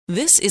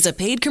This is a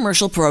paid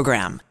commercial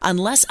program.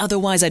 Unless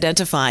otherwise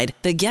identified,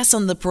 the guests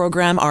on the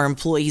program are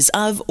employees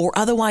of or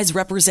otherwise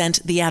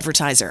represent the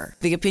advertiser.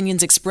 The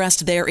opinions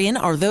expressed therein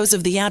are those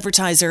of the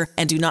advertiser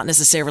and do not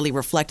necessarily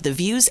reflect the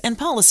views and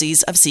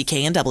policies of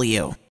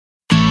CKNW.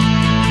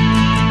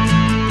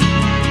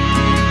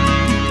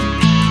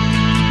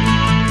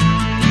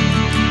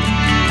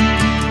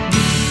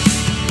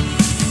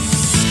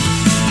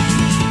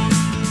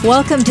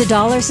 Welcome to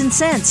Dollars and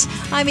Cents.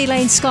 I'm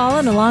Elaine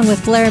Scollin along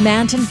with Blair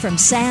Manton from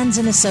Sands &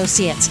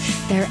 Associates.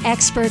 They're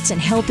experts in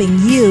helping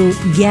you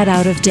get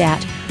out of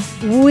debt.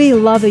 We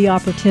love the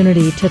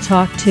opportunity to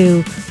talk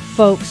to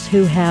folks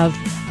who have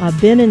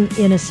been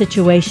in a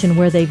situation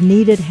where they've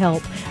needed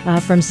help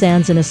from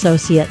Sands &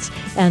 Associates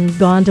and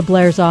gone to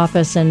Blair's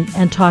office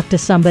and talked to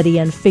somebody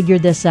and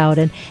figured this out.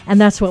 And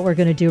that's what we're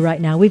going to do right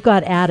now. We've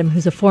got Adam,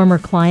 who's a former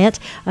client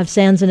of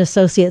Sands &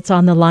 Associates,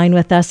 on the line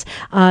with us,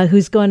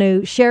 who's going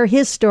to share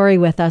his story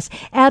with us.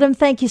 Adam,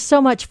 thank you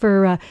so much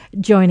for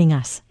joining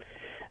us.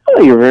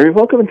 Oh, you're very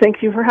welcome, and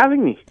thank you for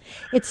having me.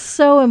 It's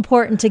so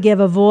important to give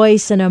a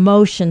voice and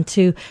emotion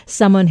to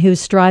someone who's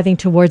striving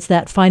towards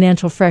that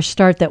financial fresh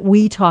start that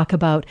we talk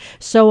about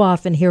so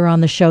often here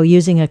on the show,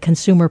 using a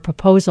consumer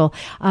proposal.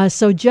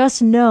 So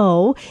just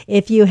know,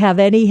 if you have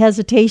any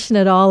hesitation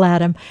at all,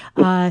 Adam,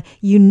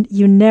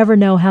 you never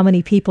know how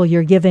many people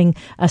you're giving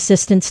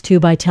assistance to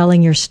by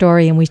telling your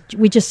story, and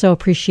we just so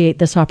appreciate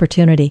this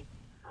opportunity.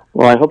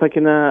 Well, I hope I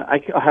can.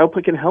 I hope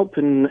I can help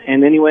in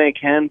any way I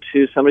can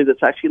to somebody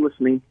that's actually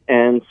listening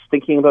and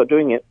thinking about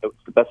doing it. It was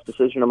the best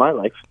decision of my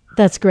life.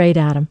 That's great,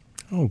 Adam.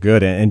 Oh,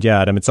 good. And yeah,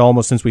 Adam, it's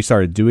almost since we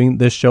started doing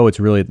this show, it's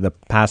really the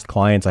past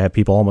clients. I have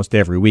people almost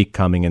every week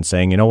coming and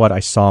saying, you know what, I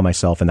saw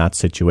myself in that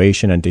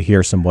situation, and to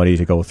hear somebody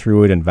to go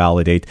through it and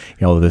validate,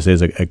 this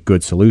is a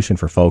good solution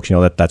for folks,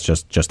 that's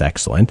just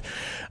excellent.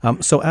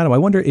 So Adam, I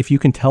wonder if you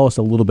can tell us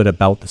a little bit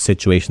about the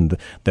situation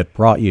that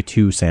brought you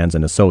to Sands &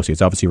 Associates.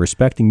 Obviously,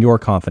 respecting your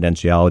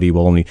confidentiality,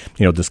 will only,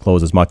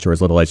 disclose as much or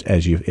as little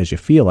as you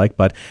feel like,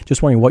 but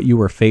just wondering what you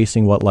were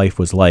facing, what life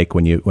was like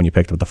when you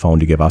picked up the phone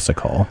to give us a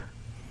call.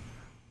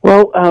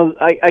 Well,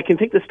 I can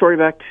take the story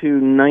back to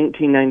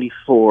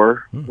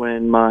 1994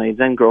 when my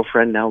then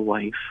girlfriend, now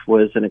wife,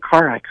 was in a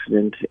car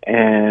accident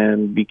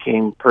and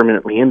became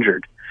permanently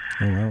injured.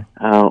 Oh,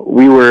 wow.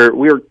 We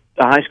were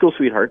high school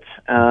sweethearts,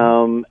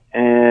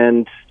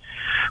 and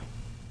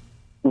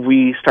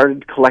we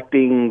started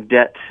collecting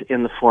debt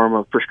in the form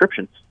of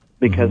prescriptions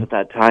because at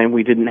that time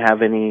we didn't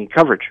have any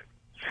coverage.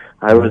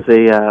 I was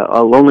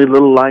a lonely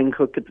little line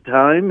cook at the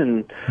time,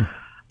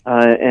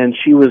 and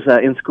she was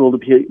in school to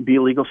be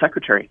a legal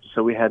secretary.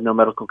 So we had no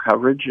medical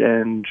coverage,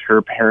 and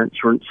her parents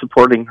weren't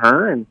supporting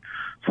her, and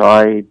so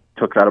I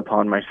took that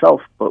upon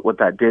myself. But what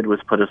that did was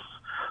put us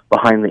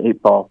behind the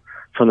eight ball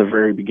from the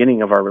very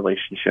beginning of our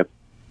relationship.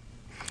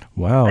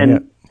 Wow.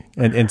 And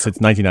since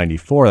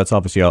 1994, that's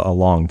obviously a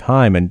long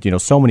time.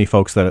 And, so many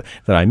folks that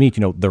I meet,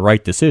 the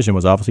right decision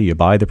was obviously you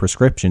buy the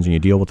prescriptions and you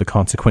deal with the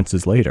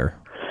consequences later.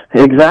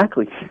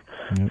 Exactly.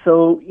 Yep.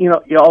 So, you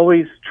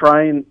always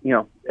try and,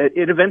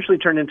 it eventually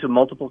turned into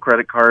multiple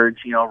credit cards,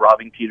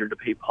 robbing Peter to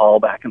pay Paul,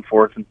 back and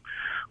forth, and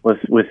with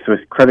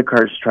credit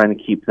cards trying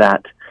to keep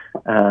that,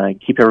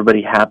 keep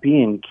everybody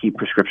happy and keep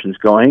prescriptions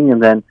going.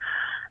 And then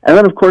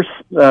of course,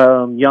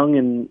 young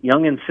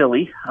and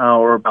silly,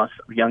 or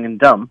young and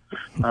dumb,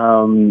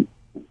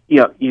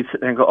 you sit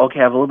there and go, okay,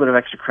 I have a little bit of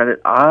extra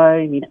credit.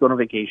 I need to go on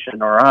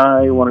vacation, or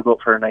I want to go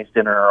out for a nice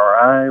dinner, or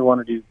I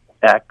want to do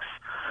X,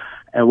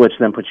 and which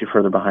then puts you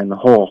further behind the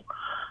hole.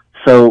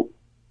 So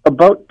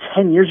about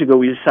 10 years ago,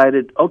 we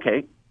decided,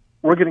 okay,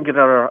 we're going to get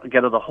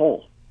out of the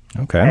hole.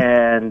 Okay.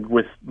 And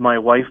with my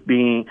wife,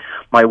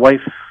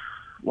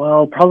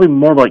 well, probably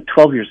more like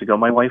 12 years ago,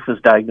 my wife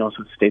was diagnosed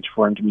with stage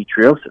 4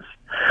 endometriosis.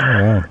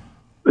 Oh, wow.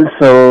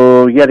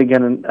 So yet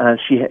again,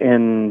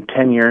 in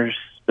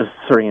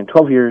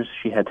 12 years,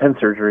 she had 10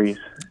 surgeries,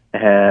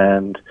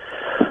 and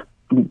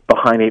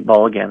behind eight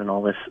ball again, and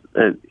all this,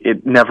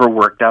 it never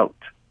worked out.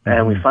 Mm-hmm.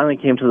 And we finally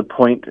came to the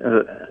point,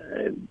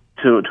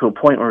 to a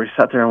point where we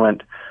sat there and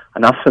went,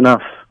 enough's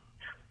enough.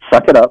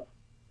 Suck it up.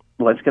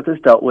 Let's get this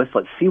dealt with.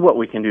 Let's see what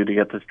we can do to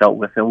get this dealt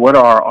with, and what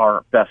are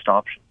our best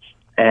options.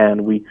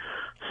 And we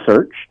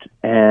searched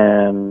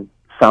and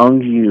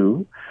found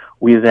you.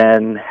 We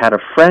then had a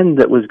friend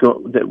that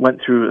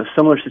went through a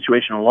similar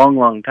situation a long,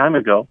 long time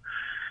ago,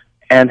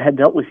 and had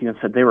dealt with you and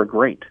said they were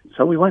great.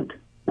 So we went.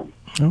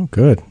 Oh,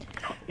 good.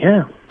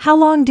 Yeah. How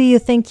long do you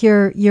think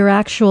your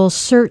actual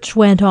search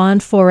went on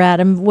for,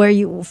 Adam?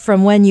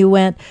 From when you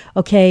went,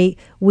 okay,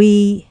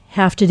 we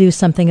have to do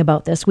something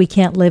about this. We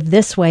can't live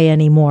this way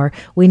anymore.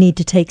 We need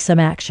to take some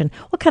action.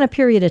 What kind of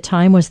period of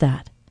time was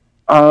that?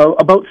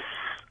 About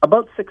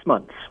 6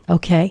 months.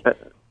 Okay.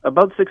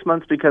 About 6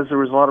 months, because there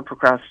was a lot of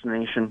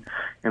procrastination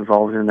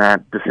involved in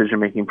that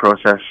decision-making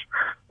process,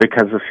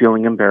 because of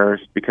feeling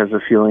embarrassed, because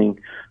of feeling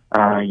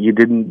you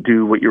didn't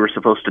do what you were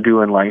supposed to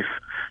do in life,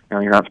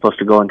 you're not supposed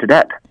to go into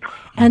debt.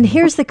 And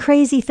here's the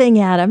crazy thing,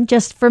 Adam,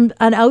 just from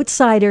an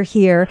outsider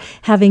here,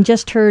 having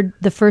just heard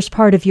the first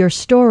part of your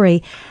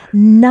story,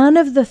 none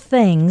of the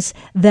things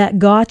that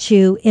got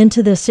you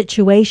into the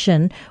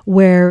situation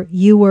where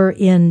you were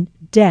in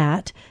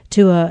debt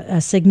to a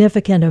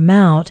significant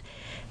amount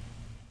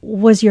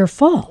was your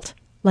fault.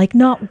 Like,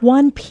 not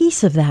one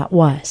piece of that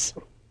was.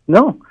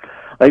 No.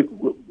 Like,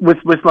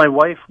 with my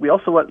wife, we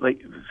also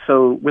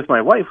with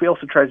my wife, we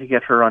also tried to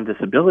get her on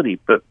disability,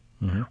 but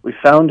we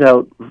found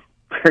out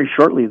very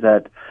shortly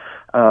that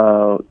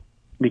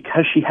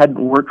because she hadn't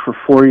worked for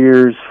 4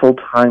 years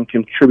full-time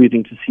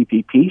contributing to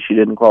CPP, she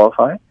didn't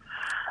qualify.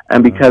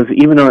 And because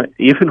even though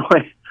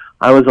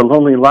I was a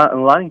lonely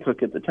line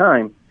cook at the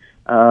time,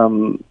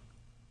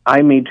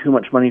 I made too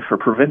much money for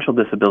provincial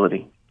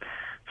disability.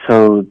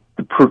 So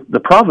the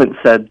province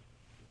said,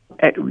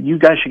 hey, you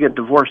guys should get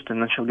divorced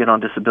and then she'll get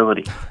on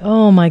disability.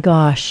 Oh, my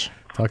gosh.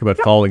 Talk about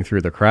falling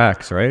through the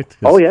cracks, right?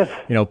 Oh, yes,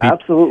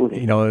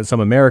 absolutely.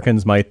 Some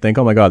Americans might think,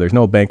 oh, my God, there's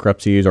no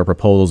bankruptcies or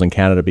proposals in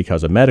Canada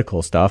because of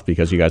medical stuff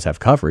because you guys have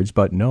coverage.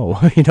 But no,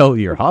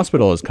 your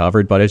hospital is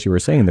covered. But as you were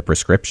saying, the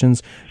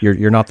prescriptions,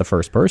 you're not the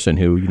first person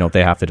who,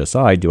 they have to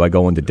decide, do I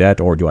go into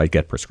debt or do I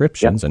get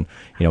prescriptions? Yep.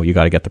 And, you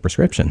got to get the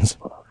prescriptions.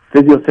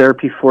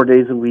 Physiotherapy 4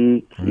 days a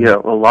week,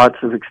 lots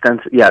of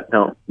extensive,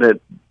 it's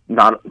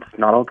not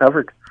all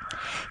covered.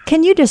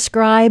 Can you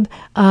describe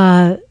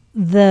the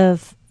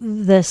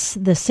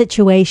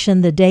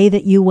situation, the day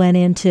that you went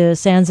into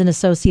Sands and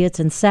Associates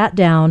and sat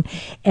down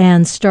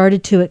and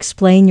started to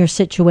explain your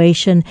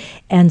situation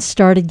and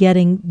started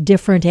getting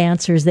different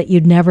answers that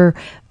you'd never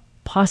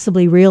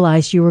possibly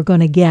realized you were going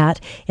to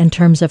get in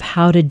terms of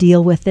how to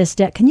deal with this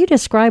debt? Can you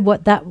describe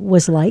what that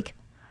was like?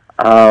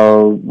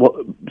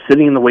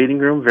 Sitting in the waiting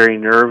room, very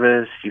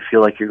nervous. You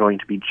feel like you're going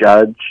to be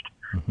judged.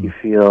 Mm-hmm. You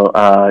feel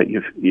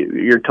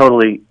you're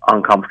totally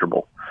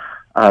uncomfortable.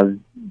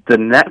 The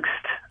next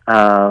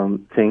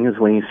thing is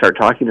when you start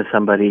talking to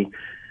somebody,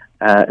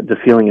 the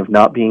feeling of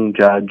not being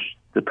judged.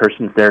 The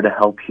person's there to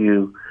help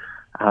you.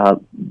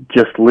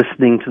 Just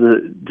listening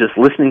to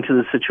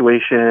the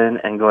situation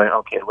and going,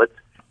 okay, let's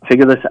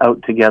figure this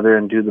out together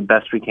and do the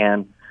best we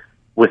can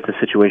with the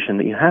situation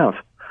that you have,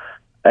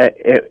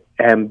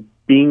 and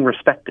being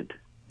respected.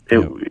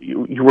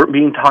 You weren't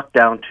being talked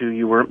down to.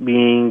 You weren't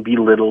being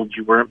belittled.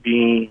 You weren't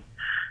being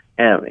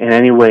in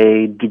any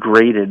way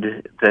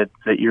degraded that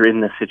you're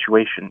in this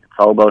situation. It's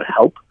all about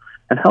help,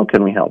 and how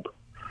can we help?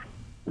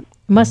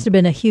 Must have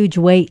been a huge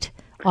weight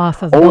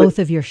off of both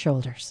of your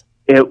shoulders.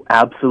 It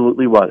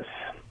absolutely was.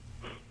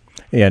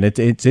 Yeah, and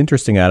it's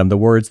interesting, Adam, the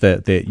words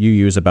that you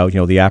use about,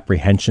 the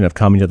apprehension of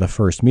coming to the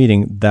first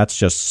meeting, that's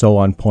just so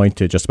on point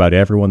to just about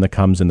everyone that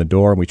comes in the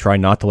door. And we try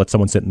not to let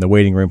someone sit in the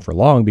waiting room for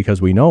long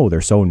because we know they're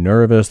so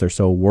nervous, they're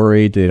so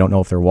worried, they don't know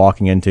if they're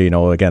walking into,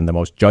 again, the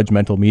most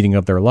judgmental meeting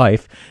of their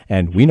life.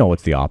 And we know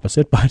it's the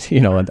opposite, but,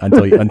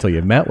 until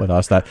you've met with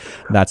us,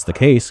 that's the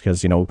case.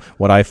 Because,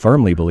 what I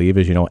firmly believe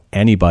is,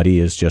 anybody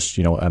is just,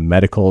 a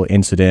medical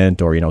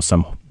incident or,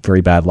 some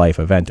very bad life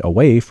event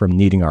away from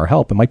needing our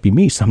help. It might be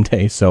me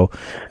someday. So,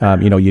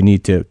 you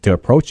need to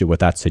approach it with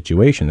that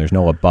situation. There's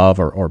no above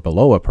or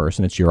below a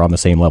person. It's you're on the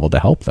same level to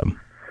help them.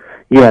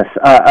 Yes.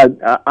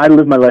 I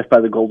live my life by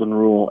the golden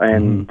rule,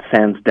 and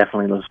Sands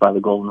definitely lives by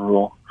the golden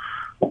rule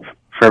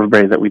for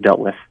everybody that we dealt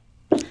with.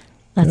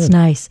 That's good.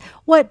 Nice.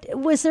 What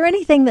was there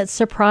anything that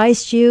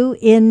surprised you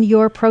in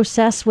your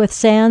process with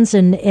Sands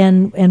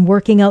and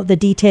working out the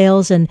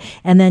details and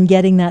then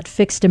getting that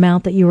fixed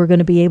amount that you were going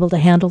to be able to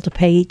handle to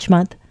pay each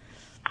month?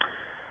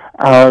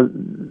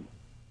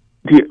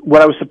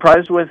 What I was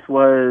surprised with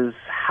was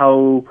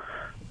how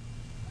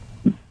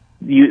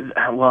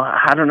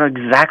I don't know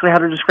exactly how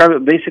to describe it.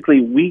 More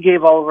we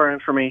gave all of our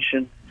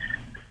information.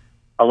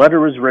 A letter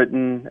was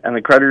written, and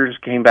the creditors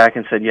came back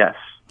and said yes.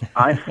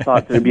 I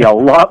thought there'd be a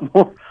lot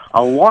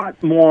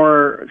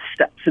more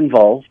steps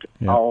involved,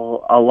 yeah.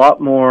 a lot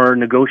more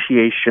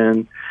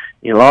negotiation,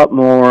 a lot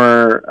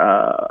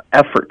more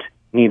effort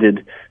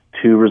needed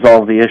to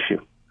resolve the issue.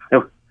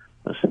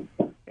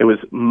 It was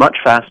much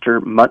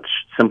faster, much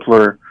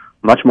simpler,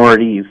 much more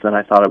at ease than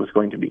I thought it was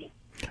going to be.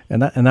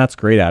 And that's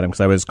great, Adam, because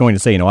I was going to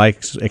say, I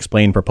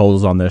explain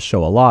proposals on this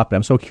show a lot, but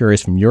I'm so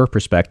curious from your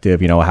perspective,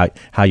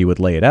 how you would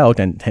lay it out,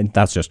 and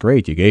that's just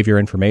great. You gave your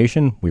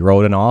information, we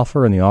wrote an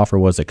offer, and the offer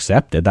was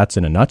accepted. That's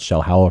in a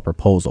nutshell how a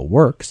proposal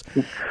works.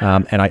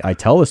 And I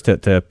tell this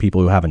to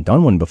people who haven't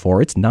done one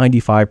before. It's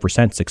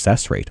 95%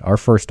 success rate. Our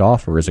first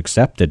offer is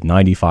accepted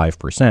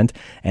 95%,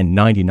 and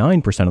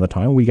 99% of the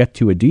time we get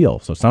to a deal.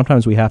 So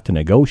sometimes we have to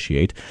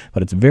negotiate,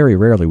 but it's very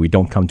rarely we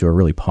don't come to a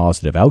really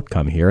positive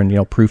outcome here,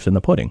 and proof's in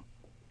the pudding.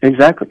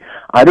 Exactly.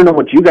 I don't know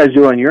what you guys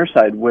do on your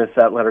side with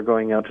that letter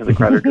going out to the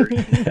creditors,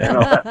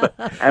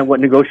 and what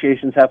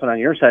negotiations happen on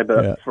your side.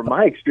 But from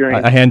my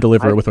experience, I hand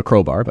deliver it with a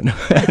crowbar, but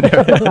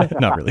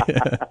not really.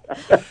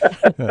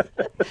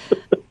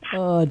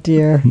 Oh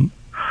dear.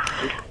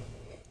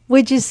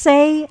 Would you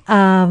say,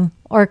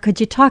 or could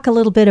you talk a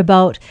little bit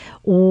about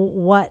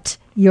what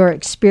your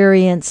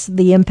experience,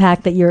 the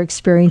impact that your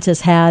experience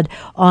has had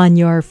on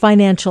your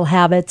financial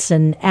habits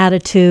and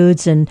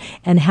attitudes and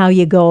how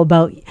you go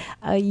about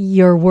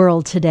your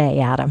world today,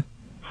 Adam?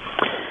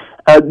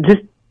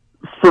 Just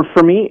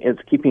for me,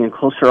 it's keeping a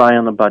closer eye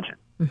on the budget.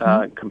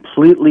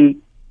 Completely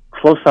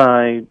close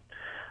eye,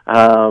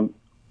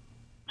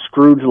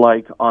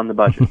 Scrooge-like on the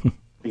budget.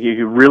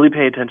 You really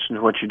pay attention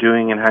to what you're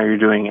doing and how you're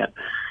doing it.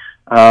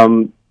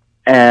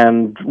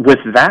 And with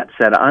that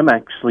said, I'm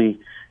actually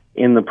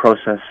in the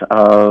process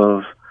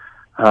of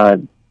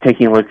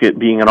taking a look at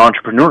being an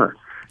entrepreneur.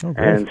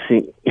 And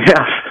see,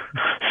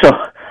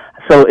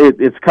 so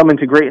it's come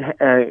into great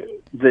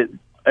that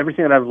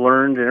everything that I've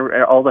learned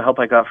and all the help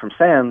I got from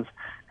SANS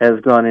has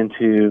gone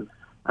into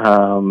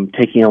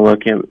taking a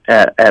look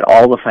at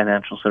all the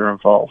financials that are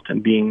involved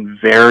and being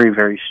very,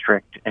 very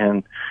strict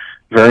and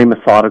very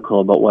methodical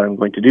about what I'm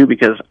going to do,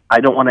 because I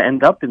don't want to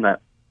end up in that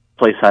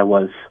place I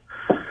was.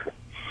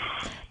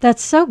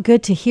 That's so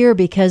good to hear,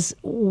 because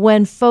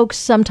when folks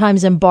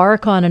sometimes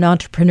embark on an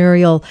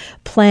entrepreneurial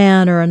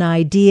plan or an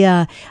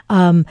idea,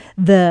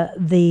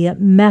 the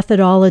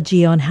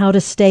methodology on how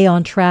to stay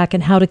on track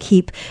and how to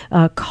keep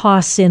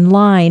costs in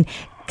line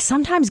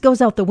sometimes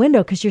goes out the window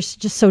because you're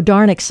just so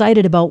darn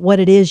excited about what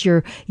it is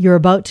you're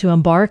about to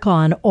embark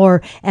on,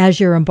 or as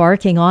you're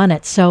embarking on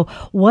it. So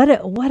what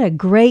a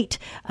great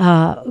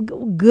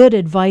good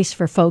advice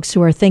for folks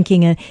who are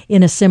thinking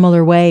in a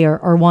similar way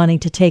or wanting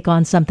to take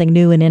on something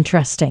new and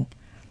interesting.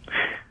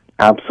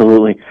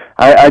 Absolutely.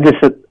 I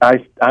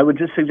would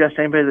just suggest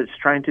anybody that's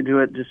trying to do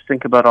it, just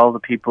think about all the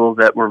people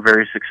that were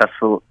very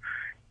successful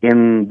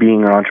in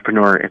being an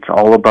entrepreneur. It's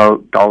all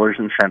about dollars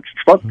and cents.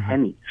 It's about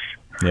pennies.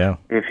 Yeah.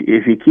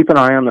 If you keep an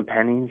eye on the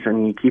pennies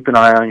and you keep an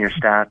eye on your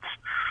stats,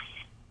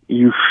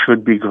 you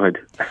should be good.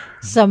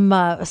 Some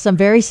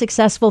very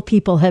successful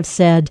people have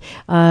said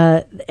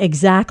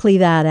exactly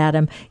that,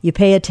 Adam. You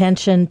pay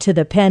attention to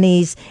the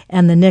pennies,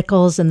 and the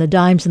nickels and the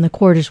dimes and the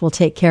quarters will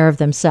take care of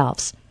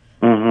themselves.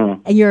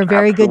 And you're a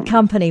very good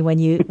company when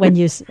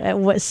you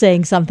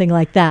saying something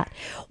like that.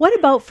 What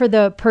about for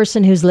the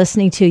person who's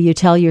listening to you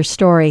tell your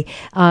story,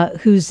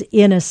 who's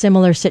in a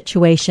similar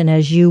situation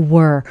as you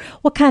were?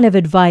 What kind of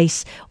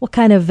advice, what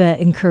kind of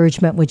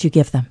encouragement would you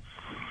give them?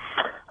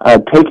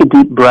 Take a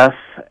deep breath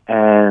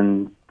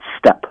and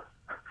step.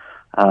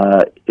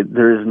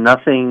 There's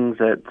nothing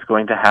that's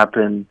going to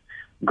happen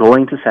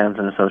going to SANS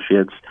and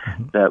Associates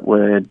that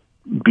would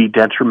be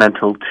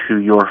detrimental to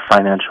your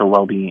financial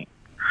well-being.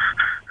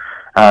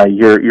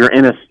 You're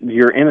in a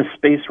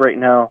space right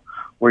now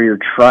where you're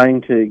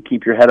trying to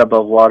keep your head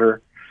above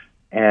water,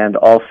 and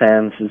all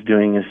SANS is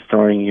doing is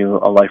throwing you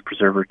a life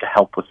preserver to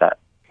help with that.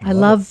 I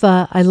love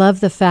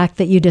the fact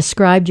that you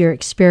described your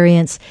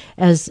experience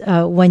as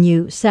when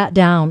you sat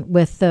down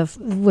with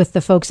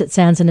the folks at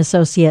SANS and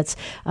Associates,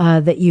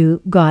 that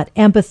you got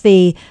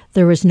empathy,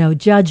 there was no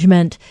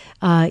judgment,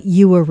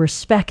 you were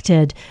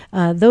respected.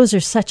 Those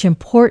are such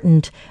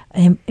important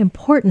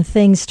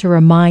things to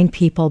remind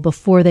people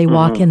before they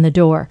walk in the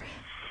door.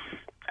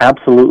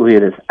 Absolutely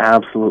it is.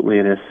 Absolutely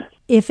it is.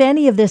 If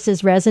any of this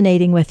is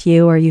resonating with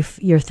you, or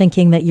you're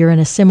thinking that you're in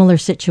a similar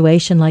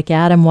situation like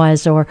Adam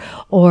was, or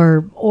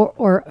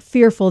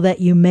fearful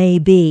that you may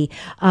be,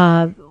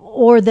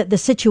 or that the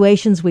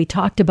situations we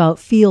talked about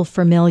feel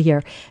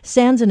familiar,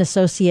 SANS and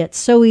Associates,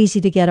 so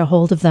easy to get a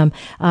hold of them.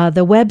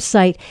 The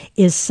website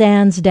is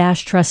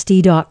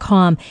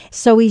sans-trustee.com.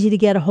 So easy to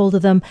get a hold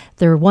of them.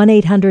 Their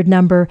 1-800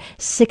 number,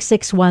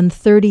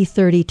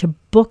 661-3030 to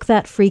book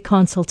that free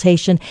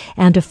consultation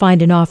and to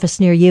find an office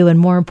near you. And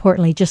more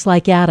importantly, just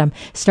like Adam,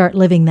 start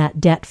living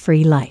that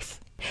debt-free life.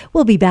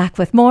 We'll be back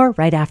with more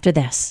right after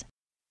this.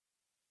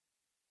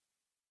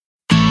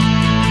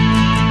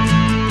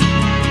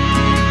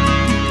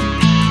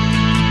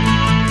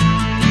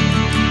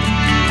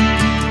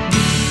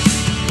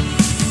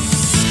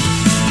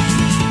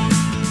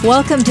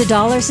 Welcome to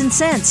Dollars and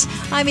Cents.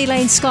 I'm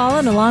Elaine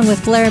Scollin, along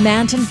with Blair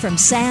Manton from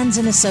SANS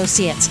and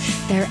Associates.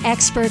 They're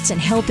experts in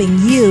helping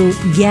you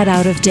get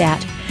out of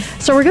debt.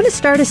 So we're going to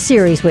start a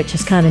series, which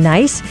is kind of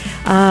nice.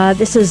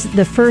 This is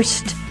the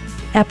first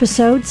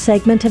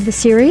segment of the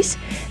series.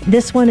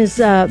 This one is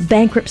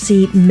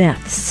bankruptcy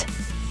myths,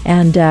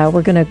 and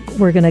we're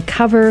gonna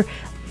cover.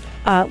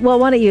 Well,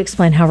 why don't you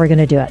explain how we're going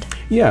to do it?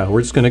 Yeah,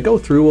 we're just going to go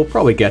through. We'll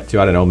probably get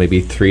to, I don't know,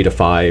 maybe 3 to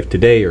 5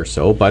 today or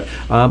so. But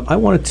I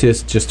wanted to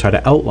just try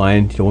to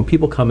outline, when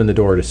people come in the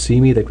door to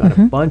see me, they've got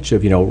a bunch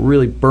of,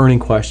 really burning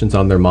questions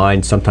on their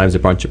mind, sometimes a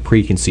bunch of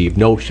preconceived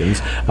notions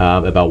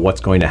about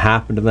what's going to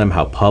happen to them,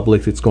 how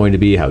public it's going to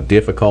be, how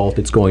difficult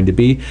it's going to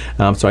be.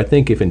 So I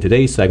think if in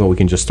today's segment we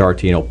can just start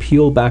to,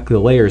 peel back the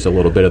layers a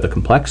little bit of the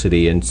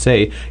complexity and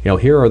say,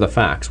 here are the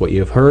facts. What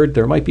you've heard,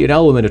 there might be an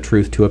element of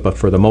truth to it, but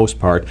for the most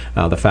part,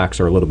 the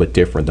facts are a little bit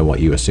different than what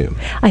you assume.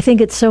 I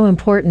think it's so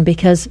important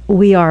because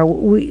we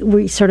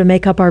sort of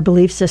make up our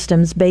belief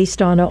systems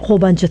based on a whole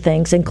bunch of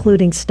things,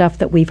 including stuff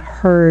that we've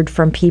heard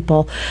from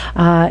people,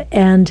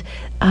 and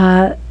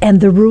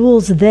the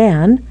rules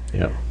then,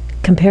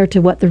 compared to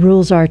what the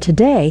rules are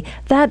today,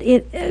 that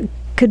it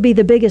could be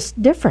the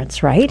biggest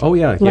difference, right? Oh,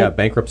 yeah.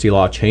 Bankruptcy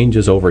law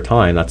changes over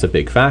time. That's a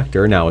big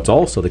factor. Now, it's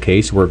also the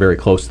case we're very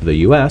close to the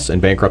U.S.,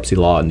 and bankruptcy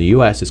law in the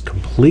U.S. is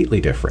completely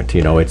different.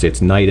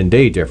 It's night and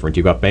day different.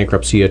 You've got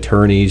bankruptcy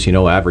attorneys,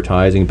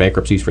 advertising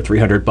bankruptcies for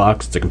 $300.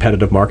 It's a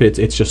competitive market.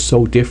 It's just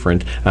so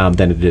different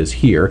than it is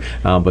here.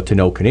 But to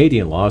know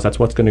Canadian laws, that's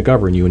what's going to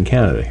govern you in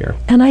Canada here.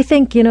 And I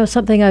think,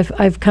 something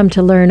I've come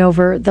to learn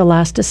over the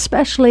last,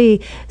 especially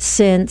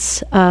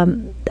since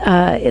in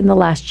the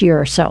last year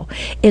or so,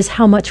 is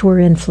how much we're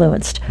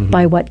influenced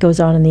by what goes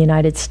on in the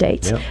United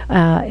States,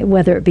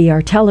 whether it be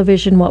our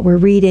television, what we're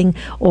reading,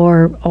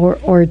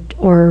 or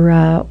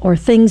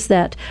things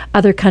that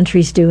other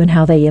countries do and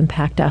how they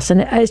impact us.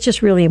 And it's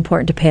just really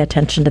important to pay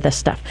attention to this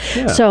stuff.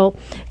 Yeah. So,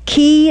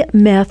 key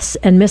myths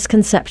and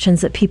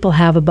misconceptions that people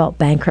have about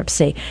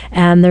bankruptcy.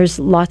 And there's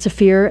lots of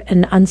fear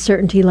and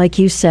uncertainty, like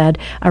you said,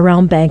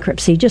 around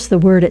bankruptcy. Just the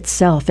word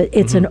itself.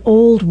 It's an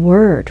old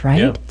word, right?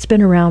 Yeah. It's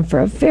been around for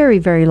a very,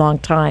 very long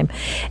time.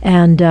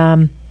 And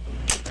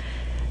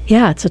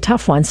it's a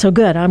tough one. So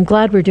good. I'm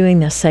glad we're doing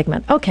this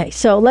segment. Okay,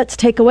 so let's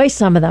take away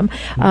some of them.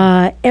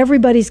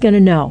 Everybody's going to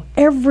know.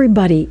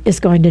 Everybody is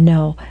going to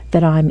know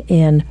that I'm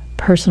in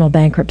personal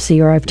bankruptcy,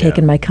 or I've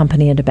taken my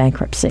company into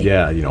bankruptcy.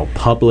 Yeah,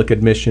 public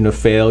admission of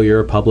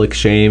failure, public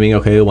shaming.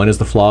 Okay, when is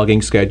the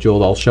flogging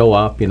scheduled? I'll show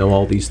up,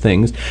 all these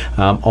things.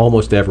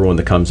 Almost everyone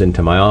that comes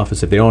into my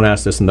office, if they don't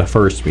ask this in the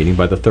first meeting,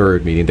 by the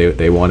third meeting,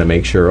 they want to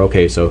make sure,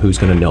 okay, so who's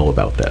going to know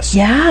about this?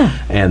 Yeah.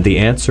 And the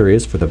answer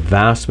is, for the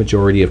vast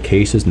majority of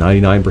cases,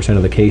 99%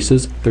 of the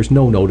cases, there's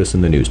no notice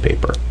in the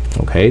newspaper.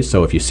 Okay,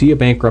 so if you see a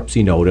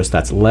bankruptcy notice,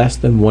 that's less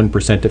than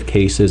 1% of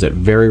cases. It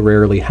very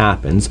rarely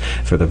happens.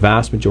 For the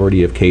vast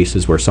majority of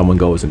cases where someone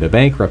goes into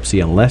bankruptcy,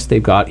 unless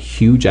they've got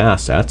huge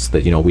assets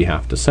that we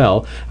have to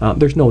sell,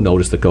 there's no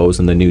notice that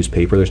goes in the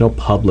newspaper. There's no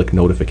public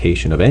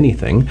notification of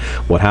anything.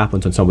 What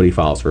happens when somebody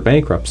files for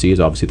bankruptcy is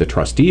obviously the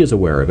trustee is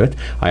aware of it.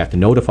 I have to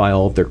notify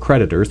all of their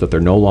creditors that they're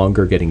no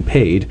longer getting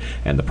paid,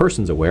 and the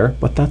person's aware,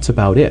 but that's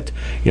about it.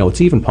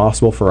 It's even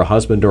possible for a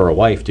husband or a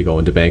wife to go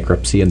into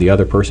bankruptcy and the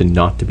other person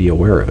not to be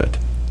aware of it.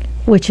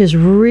 Which is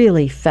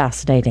really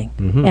fascinating.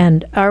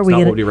 And it's not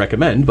what we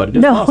recommend, but it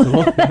is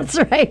possible. That's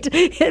right.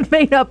 It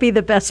may not be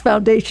the best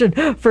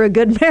foundation for a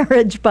good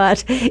marriage,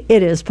 but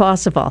it is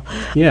possible.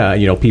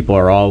 Yeah, people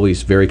are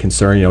always very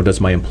concerned, does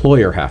my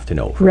employer have to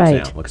know, for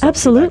example?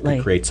 Absolutely. That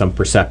could create some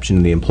perception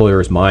in the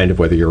employer's mind of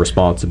whether you're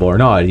responsible or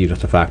not, even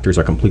if the factors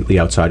are completely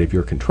outside of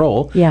your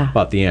control. Yeah.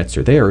 But the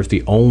answer there is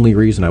the only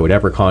reason I would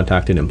ever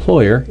contact an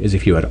employer is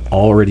if you had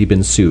already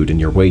been sued and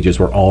your wages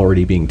were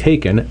already being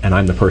taken, and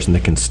I'm the person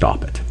that can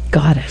stop it.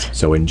 Got it.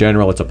 So in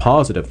general, it's a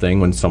positive thing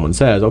when someone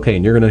says, okay,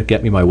 and you're going to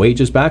get me my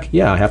wages back?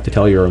 Yeah, I have to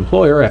tell your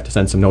employer, I have to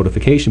send some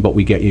notification, but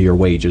we get you your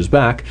wages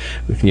back.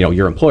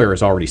 Your employer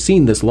has already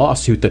seen this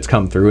lawsuit that's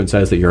come through and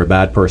says that you're a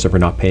bad person for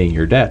not paying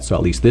your debt, so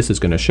at least this is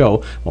going to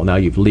show, well, now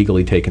you've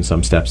legally taken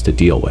some steps to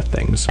deal with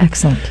things.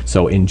 Excellent.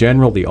 So in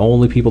general, the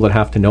only people that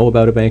have to know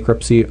about a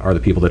bankruptcy are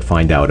the people that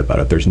find out about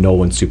it. There's no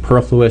one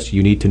superfluous.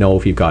 You need to know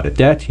if you've got a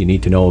debt. You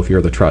need to know if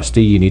you're the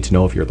trustee. You need to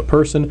know if you're the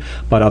person.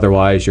 But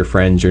otherwise, your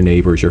friends, your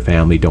neighbors, your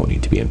family don't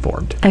need to be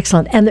informed.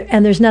 Excellent.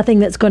 And there's nothing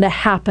that's going to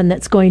happen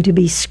that's going to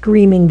be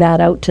screaming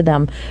that out to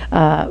them,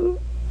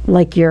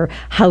 like your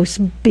house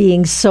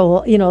being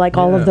sold,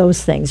 all of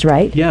those things,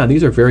 right? Yeah, and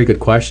these are very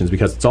good questions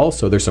because it's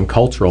also, there's some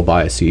cultural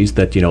biases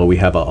that, we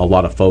have a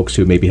lot of folks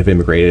who maybe have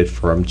immigrated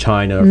from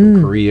China,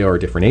 from Korea, or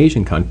different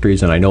Asian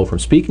countries, and I know from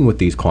speaking with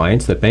these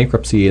clients that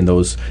bankruptcy in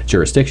those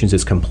jurisdictions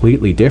is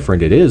completely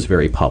different. It is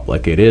very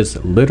public. It is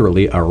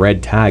literally a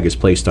red tag is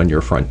placed on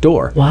your front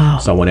door. Wow.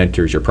 Someone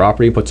enters your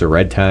property, puts a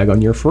red tag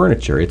on your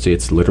furniture.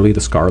 It's literally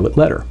the scarlet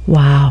letter.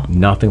 Wow.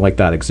 Nothing like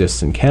that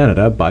exists in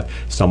Canada, but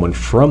someone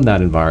from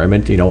that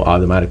environment,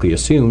 automatically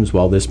assumes,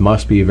 well, this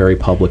must be a very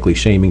publicly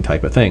shaming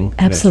type of thing.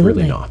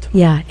 Absolutely. And it's really not.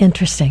 Yeah,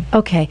 interesting.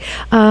 Okay.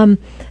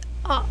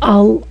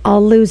 I'll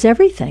lose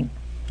everything.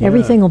 Yeah.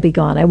 Everything will be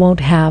gone. I won't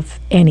have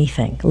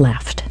anything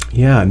left.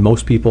 Yeah, and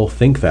most people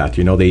think that.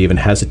 They even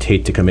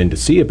hesitate to come in to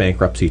see a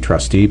bankruptcy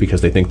trustee because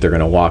they think they're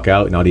going to walk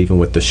out, not even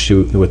with the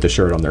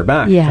shirt on their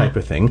back, type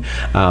of thing.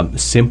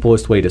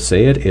 Simplest way to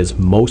say it is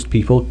most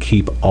people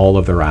keep all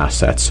of their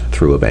assets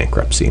through a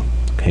bankruptcy.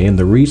 Okay, and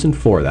the reason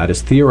for that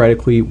is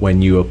theoretically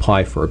when you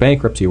apply for a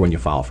bankruptcy or when you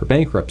file for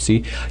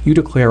bankruptcy, you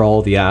declare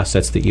all the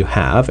assets that you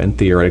have, and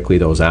theoretically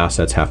those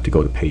assets have to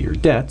go to pay your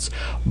debts,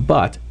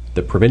 but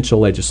the provincial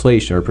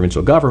legislation or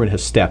provincial government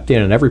has stepped in,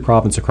 and every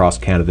province across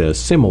Canada is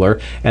similar,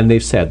 and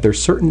they've said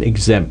there's certain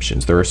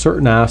exemptions. There are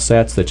certain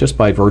assets that just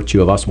by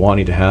virtue of us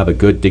wanting to have a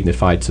good,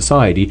 dignified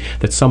society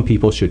that some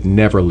people should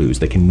never lose.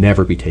 They can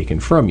never be taken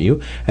from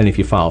you, and if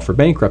you file for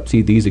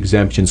bankruptcy, these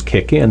exemptions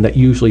kick in that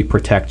usually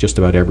protect just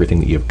about everything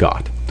that you've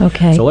got.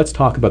 Okay. So let's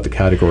talk about the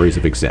categories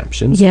of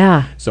exemptions.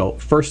 Yeah. So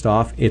first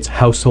off, it's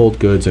household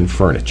goods and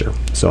furniture.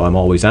 So I'm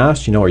always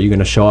asked, are you going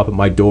to show up at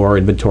my door,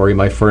 inventory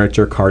my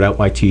furniture, cart out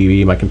my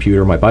TV, my computer,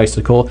 computer, my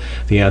bicycle?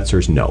 The answer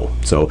is no.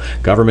 So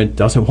government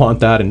doesn't want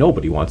that, and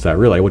nobody wants that.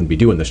 Really, I wouldn't be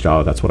doing this job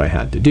if that's what I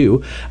had to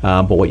do.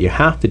 But what you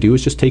have to do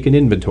is just take an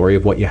inventory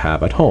of what you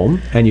have at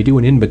home, and you do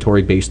an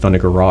inventory based on a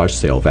garage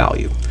sale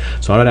value.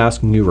 So I'm not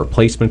asking you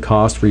replacement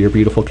cost for your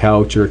beautiful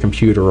couch or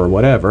computer or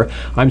whatever.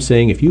 I'm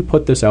saying if you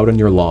put this out on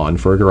your lawn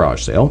for a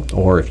garage sale,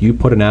 or if you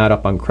put an ad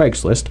up on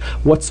Craigslist,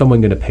 what's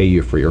someone going to pay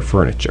you for your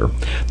furniture?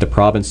 The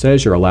province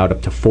says you're allowed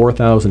up to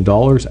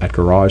 $4,000 at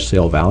garage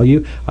sale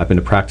value. I've been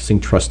a practicing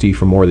trustee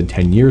for more than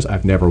 10 years.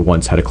 I've never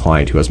once had a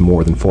client who has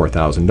more than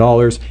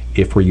 $4,000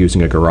 if we're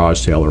using a garage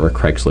sale or a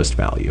Craigslist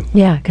value.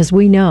 Yeah, because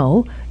we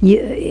know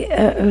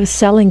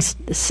selling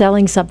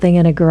something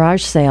in a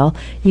garage sale,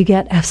 you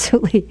get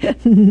absolutely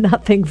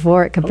nothing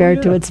for it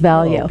compared to its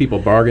value. Well, people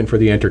bargain for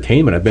the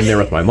entertainment. I've been there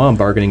with my mom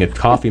bargaining a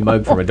coffee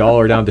mug from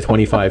 $1 down to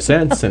 25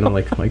 cents, and I'm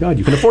like, oh my God,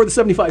 you can afford the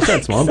 75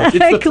 cents, Mom. Exactly.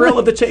 It's the thrill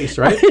of the chase,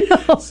 right?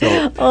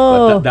 So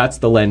but that's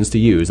the lens to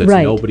use. It's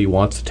nobody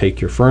wants to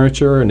take your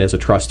furniture, and as a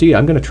trustee,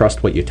 I'm going to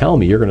trust what you tell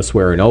me. You're going to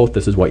swear an oath.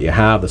 This is what you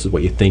have. This is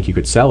what you think you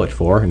could sell it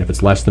for, and if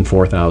it's less than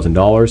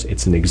 $4,000,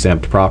 it's an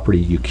exempt property.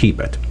 You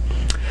keep it.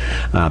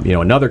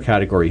 Another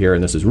category here,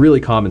 and this is really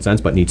common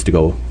sense but needs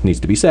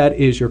to be said,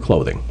 is your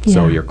clothing. Yeah.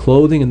 So your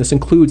clothing, and this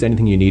includes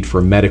anything you need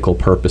for medical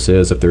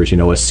purposes. If there's a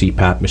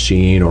CPAP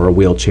machine or a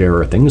wheelchair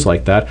or things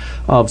like that,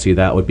 obviously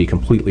that would be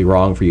completely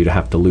wrong for you to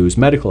have to lose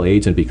medical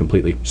aids, and be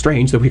completely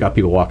strange that we got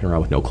people walking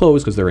around with no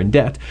clothes because they're in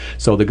debt.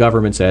 So the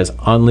government says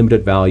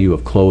unlimited value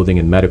of clothing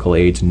and medical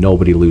aids.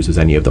 Nobody loses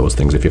any of those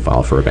things if you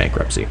file for a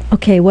bankruptcy.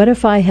 Okay, what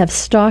if I have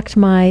stocked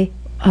my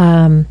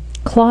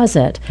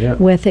closet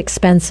with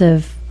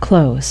expensive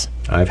clothes?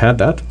 I've had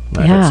that.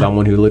 I've had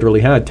someone who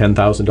literally had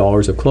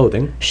 $10,000 of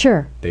clothing.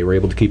 Sure. They were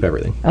able to keep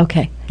everything.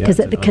 Okay,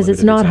 because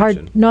it's not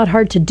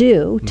hard to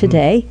do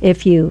today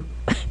if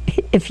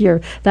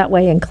you're that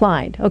way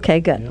inclined.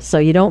 Okay, good. Yep. So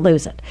you don't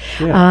lose it.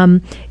 Yeah.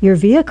 Your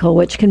vehicle,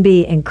 which can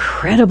be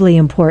incredibly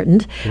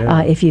important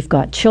if you've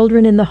got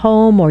children in the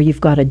home, or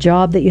you've got a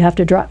job that you have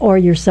to drive, or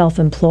you're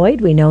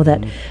self-employed. We know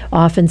that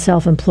often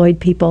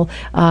self-employed people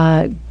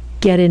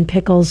get in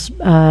pickles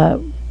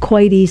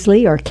quite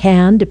easily, or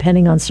can,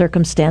 depending on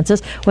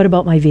circumstances. What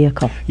about my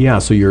vehicle? Yeah,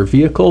 so your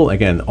vehicle,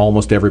 again,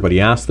 almost everybody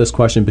asks this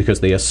question because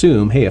they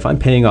assume, hey, if I'm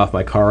paying off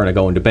my car and I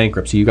go into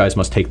bankruptcy, you guys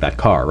must take that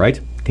car, right?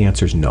 The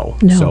answer is no.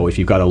 So if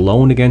you've got a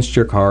loan against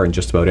your car, in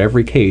just about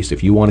every case,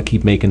 if you want to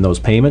keep making those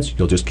payments,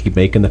 you'll just keep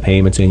making the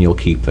payments and you'll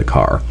keep the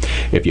car.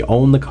 If you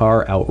own the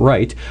car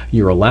outright,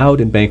 you're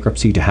allowed in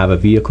bankruptcy to have a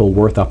vehicle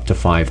worth up to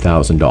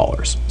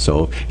 $5,000.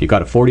 So if you've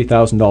got a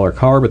 $40,000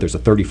 car, but there's a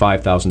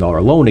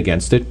 $35,000 loan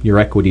against it, your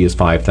equity is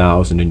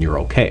 $5,000 and you're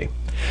okay.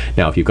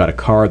 Now, if you've got a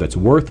car that's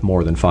worth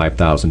more than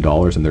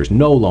 $5,000 and there's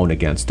no loan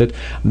against it,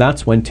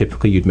 that's when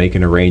typically you'd make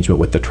an arrangement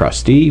with the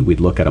trustee. We'd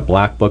look at a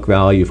black book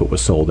value if it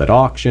was sold at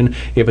auction.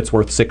 If it's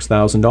worth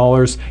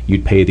 $6,000,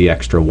 you'd pay the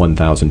extra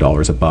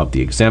 $1,000 above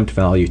the exempt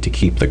value to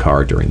keep the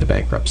car during the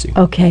bankruptcy.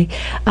 Okay.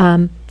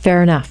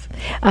 Fair enough.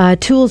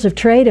 Tools of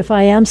trade, if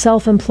I am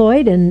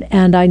self-employed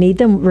and I need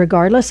them,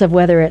 regardless of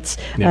whether it's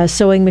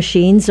sewing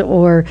machines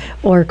or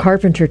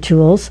carpenter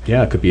tools.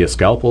 Yeah, it could be a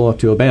scalpel up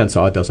to a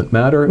bandsaw. It doesn't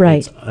matter.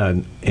 Right. It's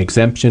an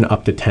exemption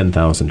up to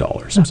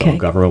 $10,000. Okay. So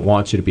government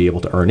wants you to be able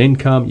to earn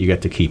income. You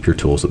get to keep your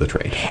tools of the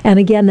trade. And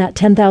again, that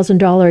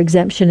 $10,000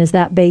 exemption, is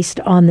that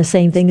based on the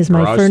same thing as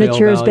my garage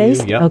furniture is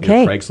based? Yep,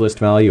 okay. Your Craigslist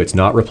value. It's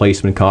not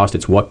replacement cost.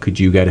 It's what could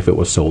you get if it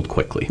was sold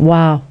quickly.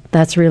 Wow.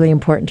 That's really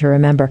important to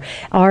remember.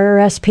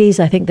 RRSPs,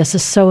 I think this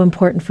is so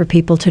important for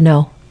people to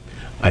know.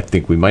 I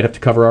think we might have to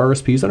cover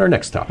RRSPs on our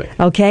next topic.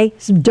 Okay,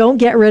 so don't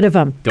get rid of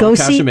them. Don't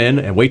cash them in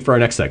and wait for our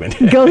next segment.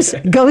 go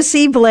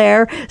see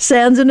Blair,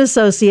 Sands &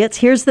 Associates.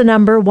 Here's the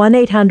number,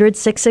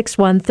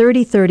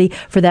 1-800-661-3030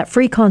 for that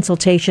free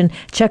consultation.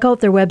 Check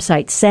out their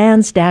website,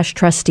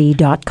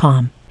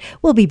 sands-trustee.com.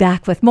 We'll be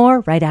back with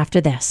more right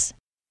after this.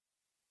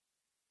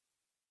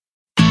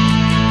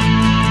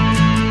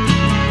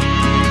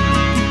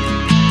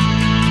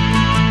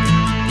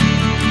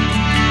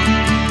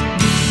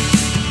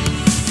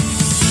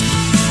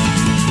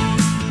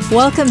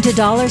 Welcome to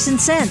Dollars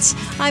and Cents.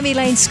 I'm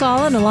Elaine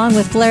Scollin, along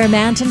with Blair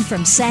Manton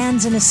from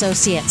Sands &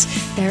 Associates.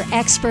 They're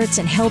experts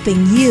in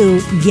helping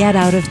you get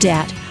out of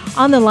debt.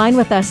 On the line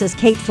with us is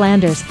Kate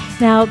Flanders.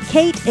 Now,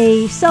 Kate,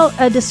 a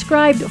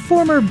described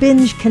former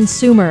binge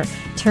consumer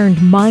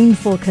turned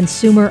mindful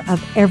consumer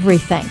of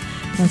everything.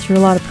 And through a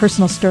lot of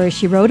personal stories,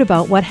 she wrote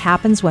about what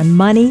happens when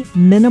money,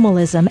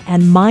 minimalism,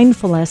 and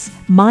mindfulness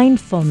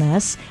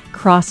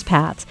cross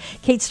paths.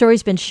 Kate's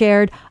story's been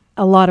shared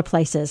a lot of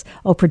places.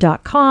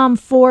 Oprah.com,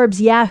 Forbes,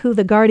 Yahoo,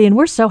 The Guardian.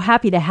 We're so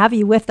happy to have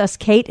you with us,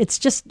 Kate. It's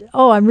just,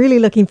 I'm really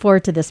looking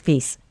forward to this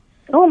piece.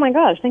 Oh my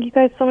gosh, thank you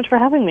guys so much for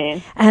having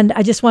me. And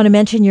I just want to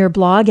mention your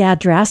blog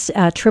address,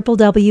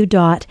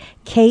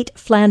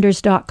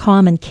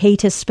 www.kateflanders.com, and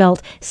Kate is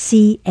spelled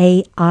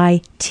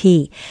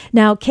C-A-I-T.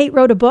 Now, Kate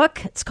wrote a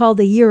book. It's called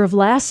The Year of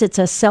Less. It's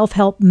a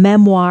self-help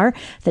memoir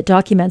that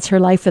documents her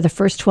life for the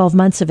first 12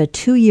 months of a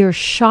 2-year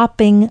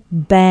shopping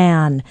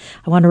ban.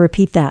 I want to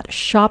repeat that,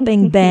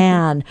 shopping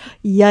ban.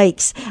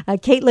 Yikes.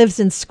 Kate lives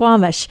in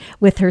Squamish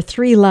with her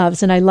 3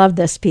 loves, and I love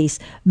this piece: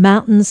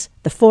 mountains,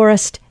 the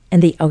forest,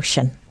 and the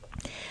ocean.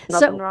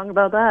 Nothing wrong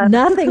about that.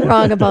 Nothing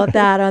wrong about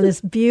that on this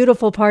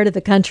beautiful part of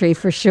the country,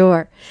 for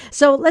sure.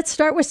 So let's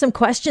start with some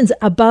questions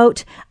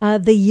about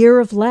The Year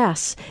of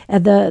Less,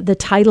 the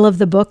title of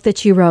the book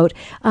that you wrote.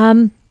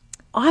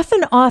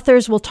 Often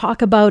authors will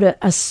talk about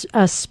a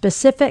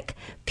specific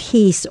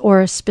piece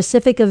or a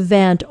specific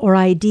event or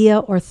idea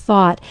or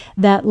thought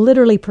that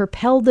literally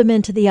propelled them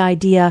into the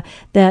idea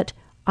that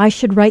I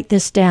should write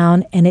this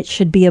down and it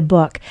should be a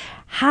book.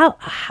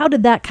 How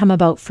did that come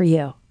about for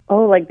you?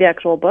 Oh, like the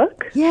actual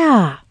book?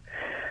 Yeah.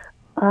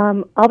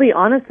 I'll be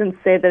honest and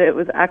say that it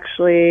was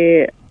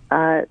actually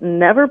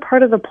never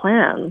part of the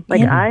plan.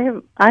 Like I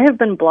have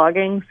been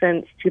blogging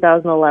since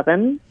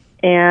 2011,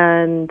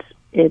 and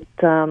it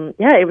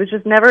was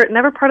just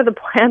never part of the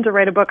plan to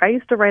write a book. I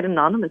used to write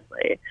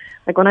anonymously.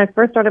 Like when I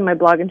first started my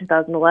blog in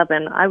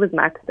 2011, I was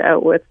maxed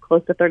out with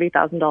close to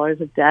 $30,000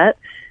 of debt,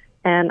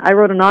 and I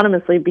wrote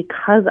anonymously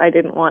because I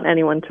didn't want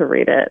anyone to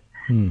read it.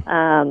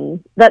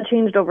 That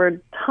changed over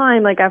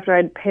time. Like after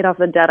I'd paid off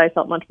the debt, I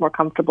felt much more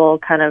comfortable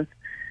kind of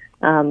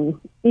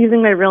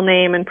using my real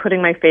name and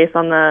putting my face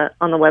on the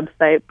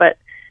website. But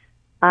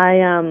I,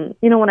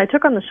 when I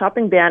took on the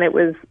shopping ban, it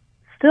was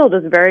still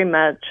just very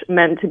much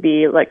meant to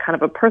be like kind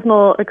of a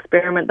personal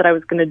experiment that I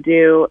was going to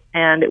do.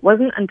 And it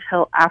wasn't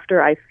until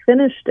after I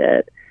finished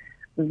it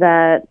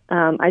that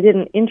I did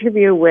an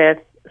interview with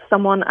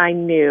someone I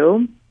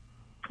knew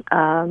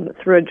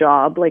through a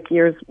job like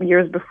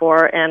years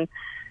before, and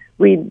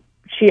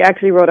she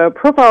actually wrote a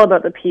profile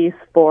about the piece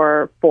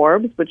for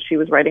Forbes, which she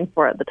was writing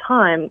for at the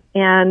time.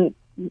 And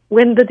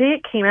when the day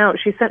it came out,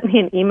 she sent me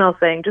an email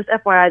saying, just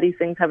FYI, these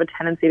things have a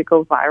tendency to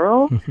go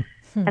viral.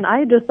 And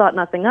I just thought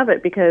nothing of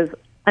it because,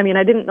 I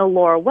didn't know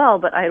Laura well,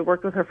 but I had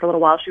worked with her for a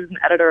little while. She was an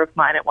editor of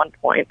mine at one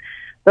point.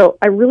 So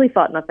I really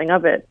thought nothing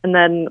of it. And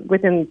then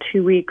within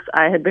 2 weeks,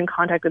 I had been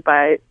contacted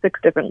by 6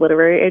 different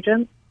literary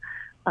agents,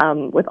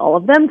 with all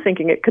of them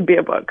thinking it could be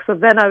a book. So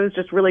then I was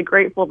just really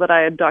grateful that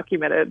I had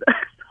documented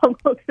some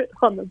of it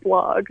on the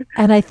blog.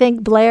 And I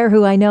think Blair,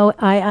 who I know,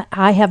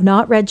 I have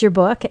not read your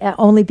book,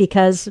 only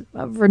because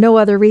for no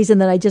other reason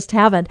than I just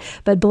haven't,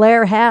 but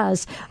Blair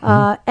has,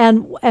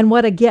 and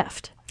what a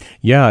gift.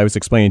 Yeah, I was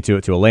explaining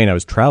to Elaine, I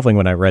was traveling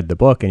when I read the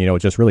book, and, it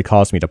just really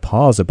caused me to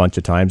pause a bunch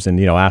of times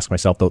and, ask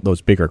myself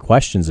those bigger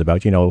questions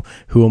about,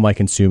 who am I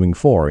consuming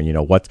for? And,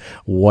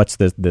 what's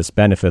this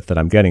benefit that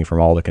I'm getting from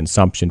all the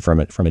consumption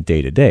from it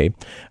day to day?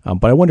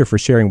 But I wonder, for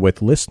sharing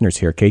with listeners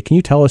here, Kate, can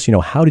you tell us,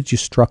 how did you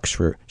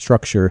structure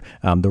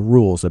the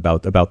rules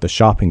about the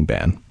shopping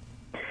ban?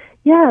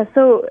 Yeah,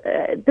 so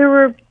there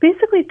were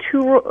basically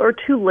two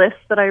lists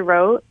that I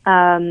wrote.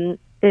 And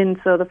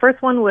so the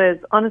first one was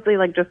honestly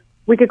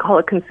we could call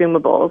it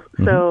consumables.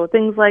 Mm-hmm. So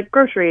things like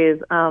groceries,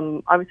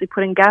 obviously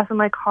putting gas in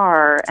my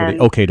car. So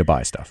and okay to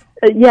buy stuff.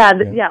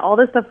 Yeah, all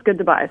this stuff's good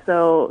to buy.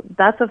 So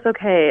that stuff's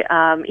okay.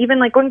 Even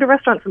like going to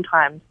restaurants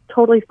sometimes,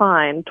 totally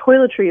fine.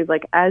 Toiletries,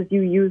 like as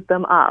you use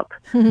them up,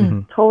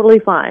 totally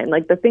fine.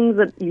 Like the things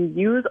that you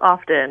use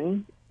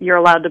often, you're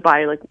allowed to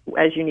buy like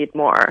as you need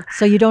more.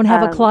 So you don't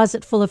have a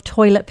closet full of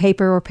toilet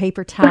paper or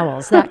paper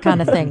towels, that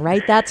kind of thing,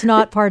 right? That's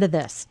not part of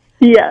this.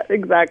 Yeah,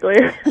 exactly.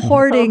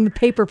 Hoarding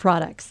paper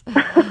products.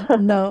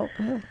 No.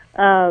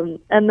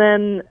 And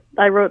then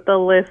I wrote the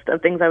list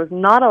of things I was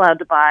not allowed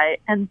to buy,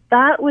 and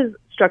that was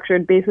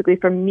structured basically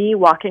from me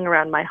walking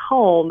around my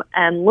home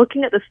and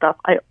looking at the stuff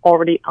I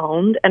already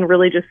owned and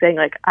really just saying,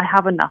 like, I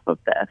have enough of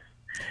this.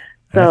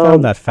 So, I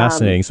found that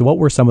fascinating. So what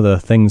were some of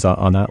the things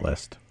on that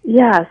list?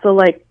 Yeah, so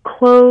like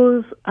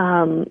clothes,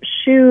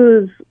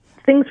 shoes,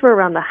 things for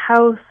around the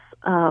house,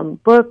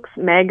 books,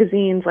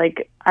 magazines,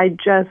 like I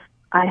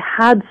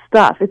had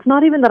stuff. It's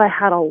not even that I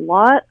had a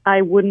lot.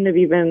 I wouldn't have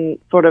even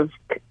even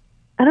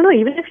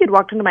if you'd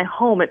walked into my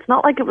home, it's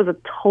not like it was a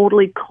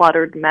totally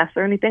cluttered mess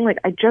or anything. Like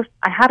I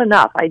had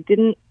enough. I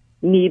didn't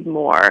need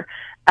more.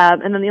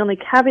 And then the only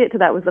caveat to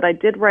that was that I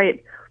did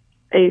write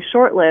a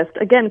short list,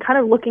 again, kind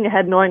of looking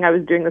ahead, knowing I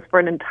was doing this for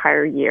an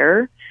entire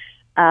year.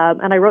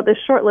 And I wrote this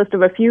short list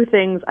of a few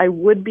things I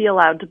would be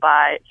allowed to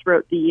buy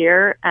throughout the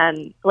year.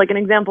 And like an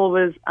example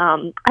was,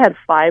 I had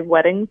 5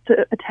 weddings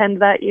to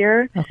attend that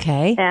year.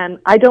 Okay. And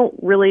I don't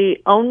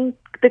really own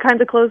the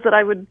kinds of clothes that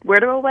I would wear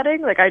to a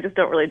wedding. Like I just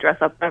don't really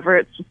dress up ever.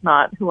 It's just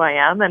not who I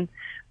am. And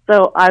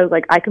so I was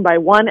like, I can buy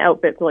one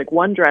outfit, so like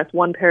one dress,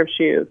 one pair of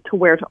shoes to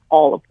wear to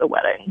all of the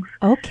weddings.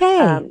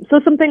 Okay. So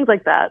some things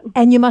like that.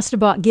 And you must have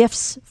bought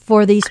gifts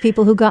for these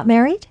people who got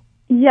married?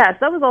 Yes,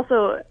 that was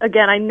also,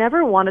 again, I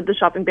never wanted the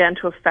shopping ban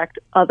to affect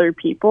other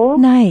people.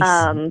 Nice.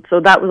 So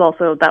that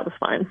was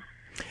fine.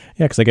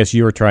 Yeah, because I guess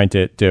you were trying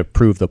to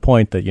prove the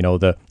point that,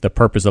 the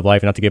purpose of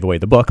life, not to give away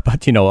the book,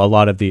 but, a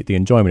lot of the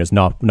enjoyment is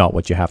not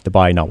what you have to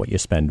buy, not what you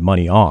spend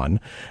money on.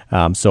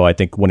 So I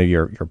think one of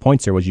your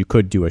points there was you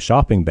could do a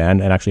shopping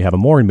ban and actually have a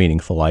more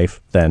meaningful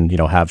life than,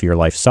 have your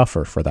life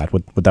suffer for that.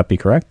 Would that be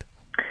correct?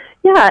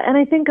 Yeah, and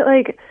I think,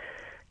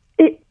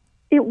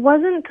 it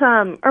wasn't,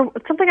 or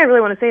something I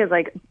really want to say is,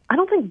 I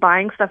don't think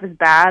buying stuff is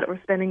bad or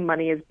spending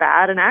money is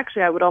bad. And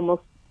actually, I would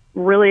almost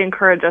really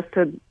encourage us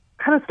to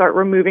kind of start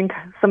removing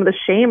some of the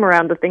shame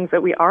around the things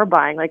that we are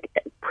buying.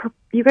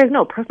 You guys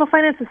know, personal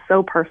finance is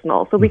so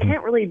personal. So we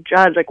can't really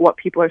judge, what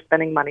people are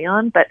spending money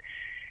on. But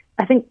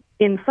I think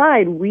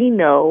inside, we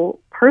know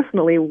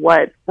personally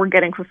what we're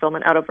getting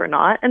fulfillment out of or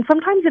not. And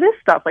sometimes it is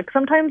stuff.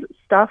 Sometimes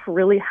stuff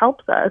really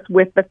helps us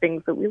with the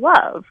things that we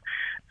love.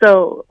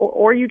 So,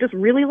 or you just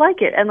really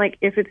like it. And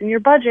if it's in your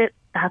budget,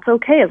 that's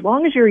okay, as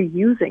long as you're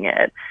using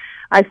it.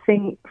 I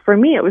think for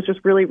me, it was just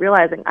really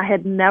realizing I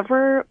had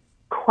never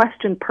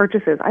questioned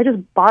purchases. I just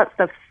bought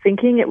stuff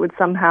thinking it would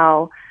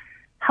somehow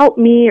help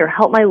me or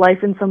help my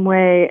life in some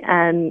way.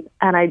 And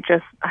I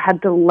just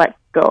had to let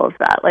go of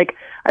that.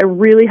 I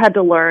really had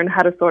to learn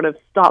how to sort of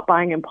stop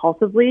buying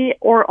impulsively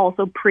or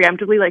also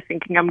preemptively,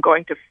 thinking I'm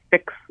going to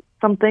fix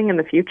something in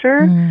the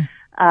future.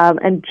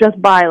 And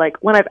just buy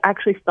when I've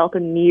actually felt a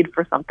need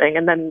for something,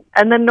 and then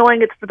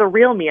knowing it's for the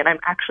real me and I'm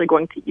actually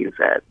going to use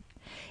it.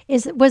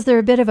 Was there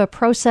a bit of a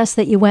process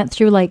that you went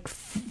through,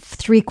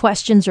 3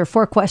 questions or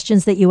 4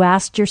 questions that you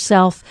asked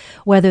yourself,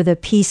 whether the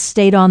piece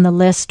stayed on the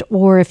list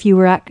or if you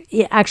were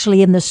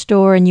actually in the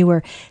store and you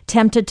were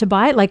tempted to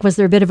buy it? Was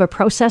there a bit of a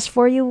process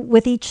for you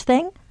with each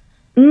thing?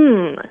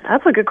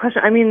 That's a good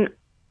question. I mean,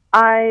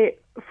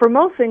 for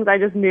most things, I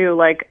just knew,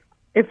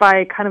 if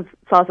I kind of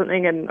saw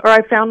something or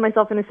I found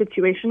myself in a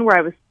situation where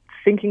I was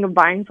thinking of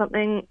buying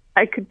something,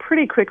 I could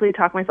pretty quickly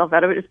talk myself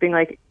out of it, just being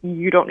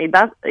you don't need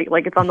that.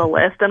 It's on the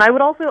list. And I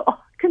would also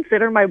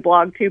consider my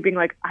blog too, being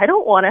I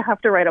don't want to have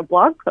to write a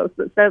blog post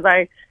that says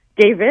I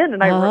gave in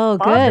and I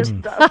responded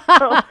stuff.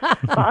 So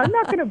I'm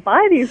not going to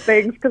buy these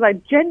things because I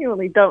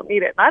genuinely don't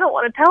need it. And I don't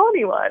want to tell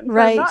anyone. So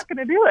I'm not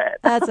going to do it.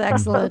 That's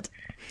excellent.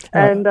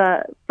 And,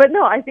 but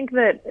no, I think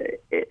that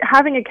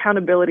having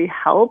accountability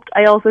helped.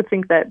 I also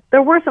think that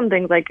there were some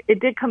things it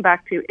did come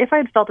back to if I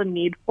had felt a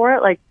need for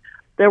it,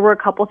 there were a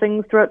couple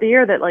things throughout the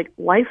year that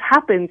life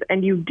happens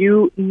and you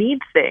do need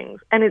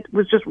things. And it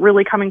was just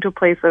really coming to a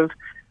place of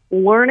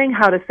learning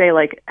how to say,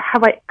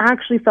 have I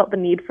actually felt the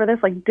need for this?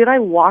 Did I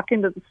walk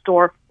into the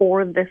store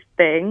for this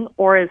thing,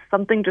 or is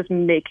something just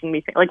making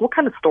me think, what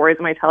kind of stories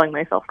am I telling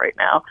myself right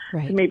now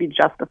to maybe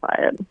justify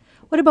it?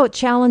 What about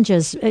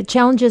challenges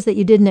that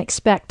you didn't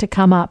expect to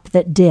come up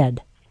that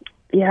did?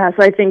 Yeah,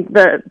 so I think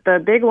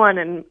the big one,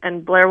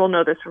 and Blair will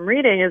know this from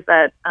reading, is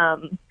that,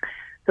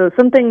 so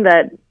something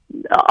that,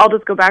 I'll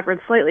just go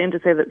backwards slightly and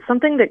just say that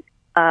something that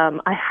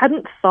I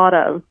hadn't thought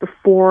of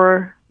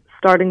before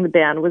starting the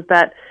ban was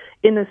that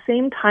in the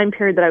same time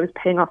period that I was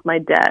paying off my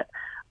debt,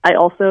 I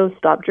also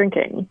stopped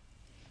drinking.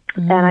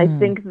 And I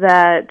think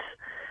that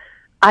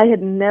I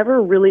had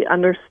never really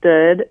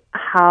understood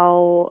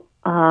how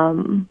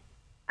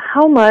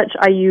much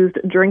I used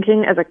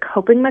drinking as a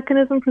coping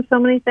mechanism for so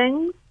many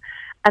things.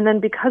 And then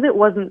because it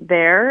wasn't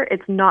there,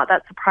 it's not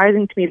that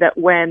surprising to me that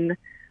when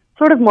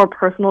sort of more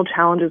personal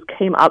challenges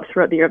came up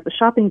throughout the year of the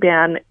shopping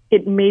ban,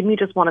 it made me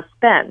just want to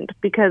spend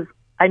because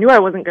I knew I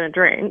wasn't going to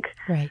drink.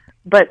 Right.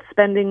 But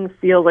spending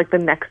feels like the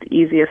next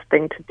easiest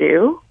thing to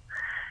do.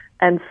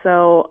 And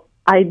so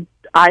I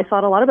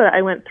thought a lot about it.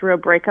 I went through a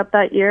breakup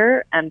that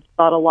year and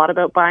thought a lot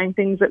about buying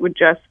things that would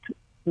just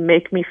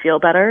make me feel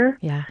better.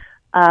 Yeah.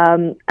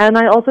 And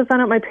I also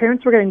found out my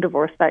parents were getting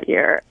divorced that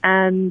year.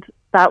 And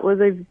that was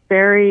a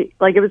very,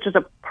 it was just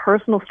a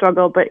personal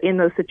struggle. But in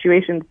those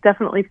situations,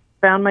 definitely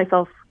found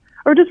myself,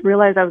 or just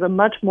realized I was a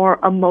much more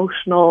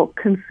emotional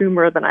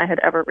consumer than I had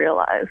ever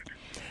realized.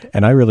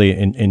 And I really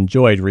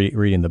enjoyed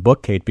reading the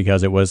book, Kate,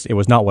 because it was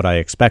not what I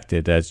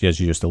expected. As you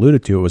just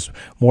alluded to, it was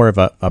more of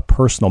a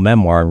personal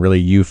memoir and really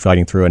you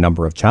fighting through a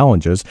number of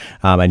challenges.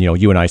 And,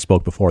 you and I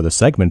spoke before the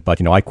segment,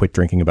 but, I quit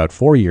drinking about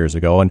 4 years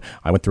ago, and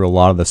I went through a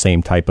lot of the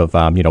same type of,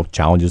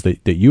 challenges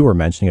that you were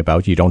mentioning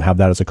about. You don't have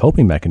that as a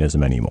coping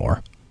mechanism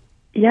anymore.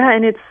 Yeah,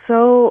 and it's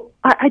so,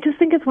 I just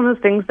think it's one of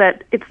those things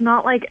that it's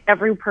not like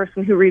every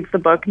person who reads the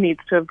book needs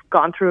to have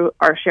gone through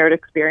our shared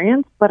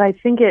experience, but I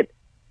think it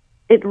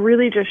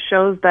really just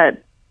shows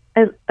that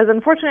as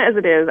unfortunate as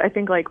it is, I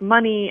think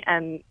money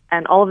and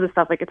all of this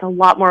stuff, it's a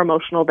lot more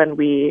emotional than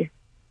we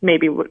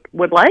maybe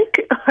would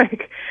like.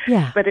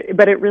 Yeah. But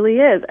it really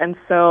is. And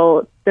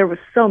so there was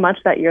so much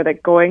that year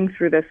that going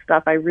through this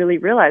stuff, I really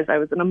realized I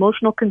was an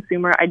emotional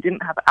consumer. I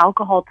didn't have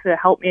alcohol to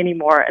help me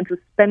anymore. And so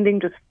spending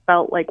just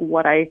felt like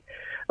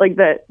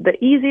the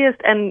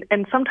easiest and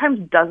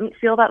sometimes doesn't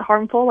feel that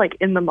harmful,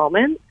 in the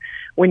moment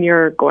when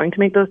you're going to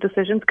make those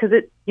decisions. Cause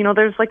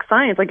there's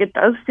science, it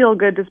does feel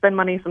good to spend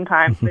money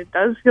sometimes. It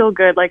does feel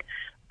good.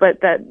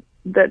 But that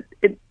that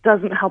it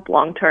doesn't help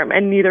long term,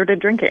 and neither did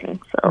drinking.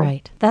 So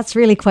right, that's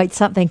really quite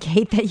something,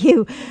 Kate.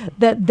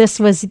 That this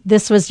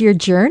was your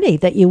journey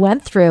that you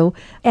went through,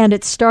 and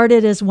it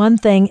started as one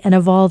thing and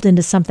evolved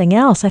into something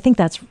else. I think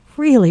that's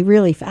really,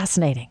 really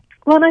fascinating.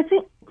 Well, and I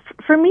think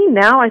for me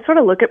now, I sort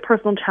of look at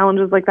personal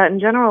challenges like that in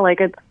general. Like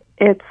it's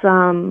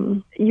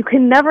you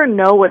can never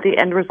know what the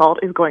end result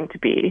is going to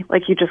be.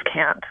 Like, you just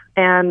can't.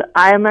 And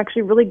I am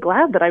actually really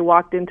glad that I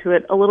walked into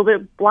it a little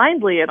bit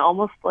blindly and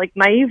almost like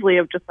naively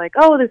of just like,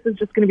 oh, this is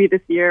just going to be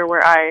this year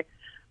where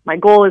my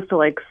goal is to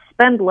like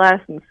spend less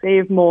and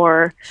save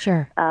more.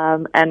 Sure.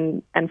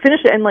 And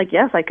finish it. And like,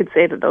 yes, I could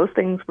say that those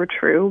things were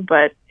true,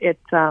 but it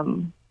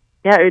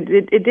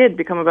did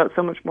become about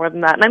so much more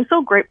than that. And I'm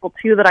so grateful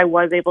too that I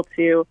was able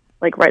to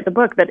like write the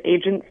book, that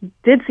agents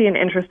did see an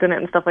interest in it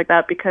and stuff like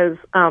that, because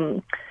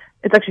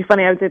it's actually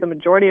funny. I would say the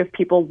majority of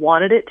people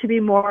wanted it to be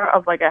more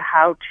of like a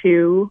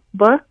how-to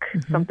book,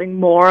 something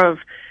more of,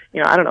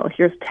 I don't know,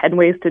 here's 10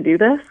 ways to do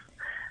this.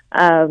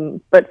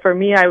 But for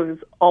me, I was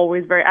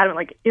always very adamant,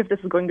 like, if this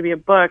is going to be a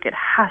book, it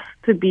has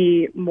to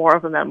be more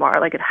of a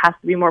memoir. Like, it has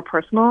to be more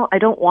personal. I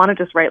don't want to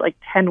just write like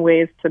 10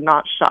 ways to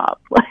not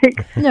shop.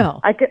 Like, no,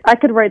 I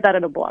could write that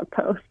in a blog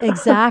post.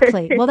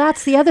 Exactly. Well,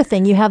 that's the other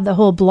thing. You have the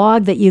whole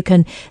blog that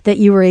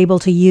you were able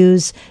to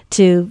use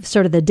to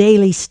sort of the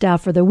daily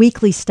stuff or the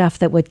weekly stuff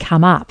that would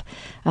come up.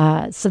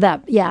 So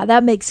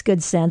that makes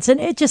good sense.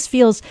 And it just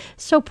feels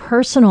so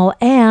personal.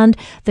 And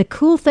the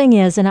cool thing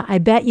is, and I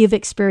bet you've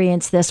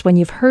experienced this when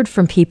you've heard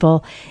from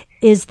people,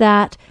 is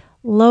that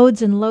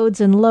loads and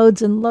loads and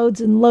loads and loads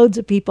and loads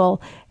of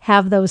people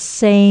have those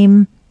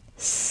same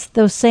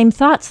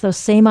thoughts, those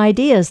same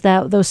ideas,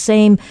 those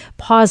same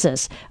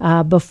pauses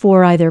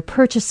before either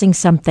purchasing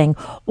something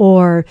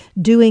or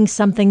doing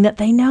something that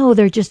they know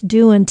they're just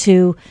doing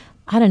to,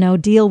 I don't know,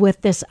 deal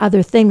with this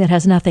other thing that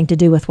has nothing to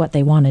do with what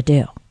they want to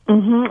do.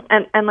 Mm-hmm.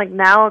 And like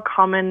now a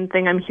common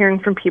thing I'm hearing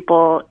from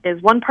people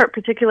is one part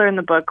particular in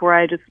the book where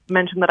I just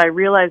mentioned that I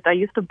realized I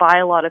used to buy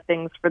a lot of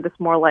things for this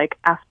more like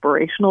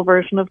aspirational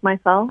version of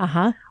myself.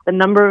 The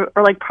number,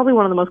 or like probably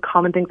one of the most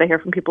common things I hear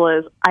from people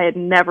is, I had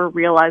never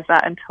realized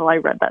that until I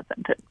read that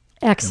sentence.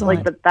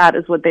 Excellent. Like that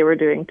is what they were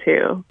doing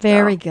too.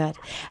 Very good.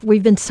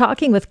 We've been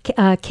talking with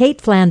Kate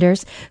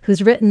Flanders,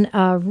 who's written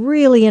a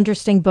really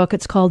interesting book.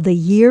 It's called The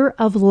Year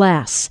of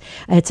Less.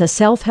 It's a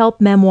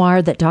self-help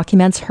memoir that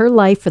documents her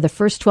life for the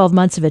first 12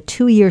 months of a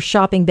 2-year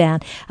shopping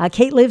ban.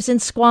 Kate lives in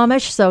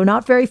Squamish, so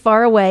not very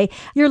far away.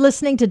 You're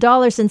listening to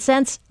Dollars and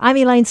Cents. I'm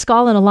Elaine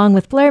Scollin, along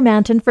with Blair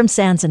Manton from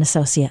Sands &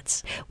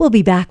 Associates. We'll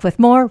be back with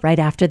more right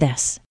after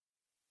this.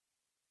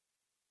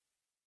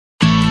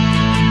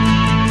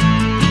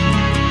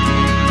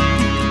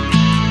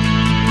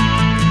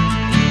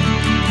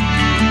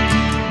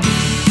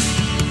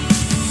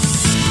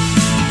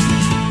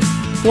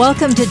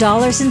 Welcome to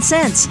Dollars and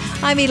Cents.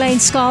 I'm Elaine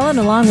Scollin,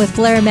 along with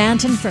Blair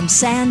Manton from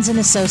Sands &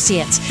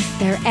 Associates.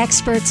 They're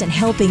experts in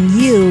helping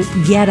you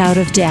get out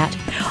of debt.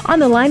 On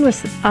the line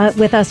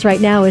with us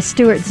right now is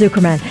Stuart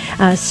Zuckerman.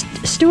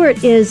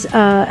 Stuart is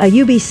a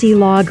UBC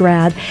law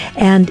grad,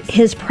 and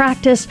his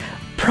practice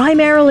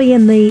primarily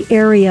in the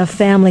area of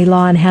family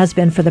law, and has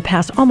been for the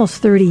past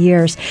almost 30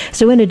 years.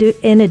 So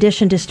in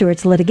addition to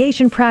Stuart's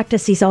litigation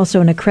practice, he's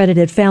also an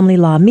accredited family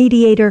law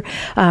mediator,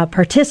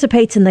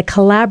 participates in the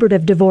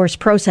collaborative divorce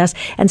process.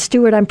 And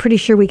Stuart, I'm pretty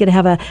sure we could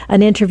have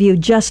an interview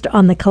just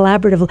on the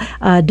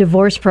collaborative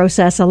divorce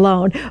process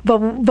alone,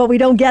 but we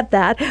don't get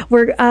that.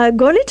 We're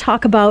going to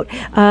talk about,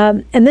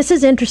 and this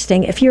is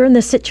interesting, if you're in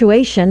the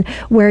situation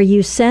where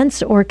you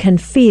sense or can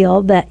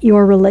feel that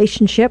your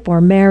relationship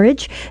or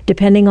marriage,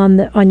 depending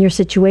on your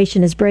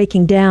situation, is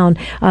breaking down,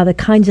 the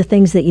kinds of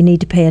things that you need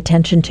to pay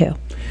attention to.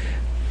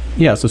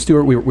 Yeah, so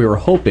Stuart, we were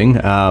hoping,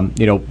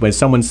 when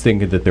someone's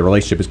thinking that the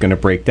relationship is going to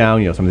break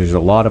down, sometimes there's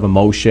a lot of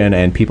emotion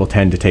and people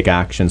tend to take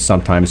action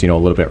sometimes, a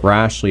little bit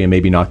rashly and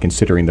maybe not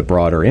considering the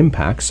broader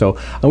impact. So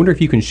I wonder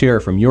if you can share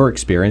from your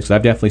experience, because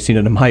I've definitely seen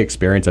it in my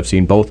experience. I've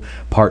seen both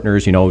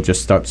partners,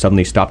 just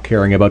suddenly stop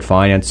caring about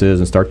finances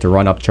and start to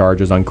run up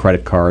charges on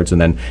credit cards. And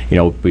then,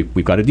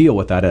 we've got to deal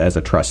with that as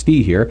a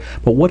trustee here.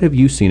 But what have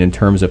you seen in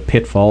terms of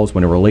pitfalls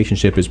when a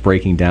relationship is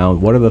breaking down?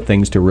 What are the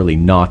things to really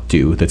not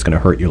do that's going to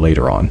hurt you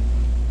later on?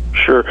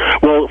 Sure.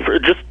 Well,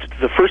 just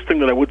the first thing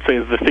that I would say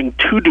is the thing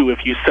to do if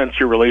you sense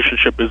your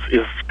relationship is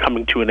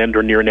coming to an end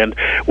or near an end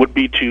would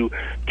be to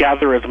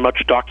gather as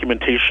much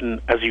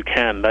documentation as you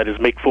can. That is,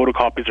 make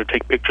photocopies or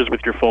take pictures with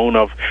your phone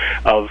of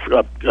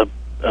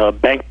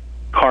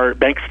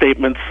bank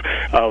statements,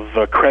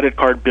 of credit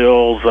card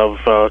bills,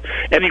 of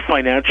any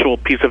financial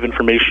piece of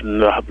information,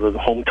 the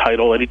home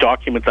title, any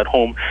documents at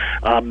home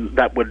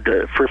that would,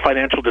 for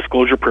financial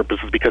disclosure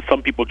purposes, because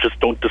some people just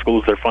don't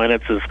disclose their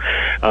finances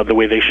the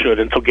way they should.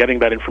 And so getting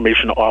that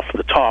information off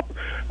the top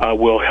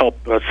will help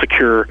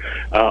secure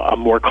a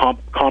more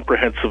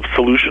comprehensive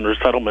solution or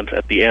settlement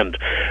at the end.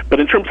 But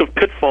in terms of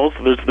pitfalls,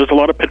 there's a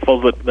lot of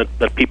pitfalls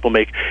that people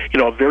make.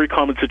 A very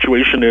common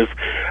situation is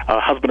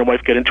husband and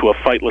wife get into a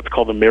fight. Let's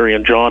call them Mary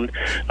and John.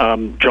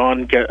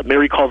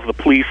 Mary calls the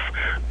police.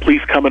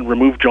 Police come and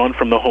remove John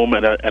from the home,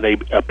 and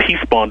a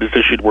peace bond is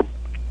issued where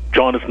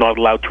John is not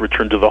allowed to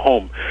return to the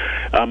home.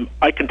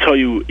 I can tell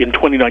you, in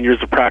 29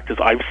 years of practice,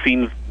 I've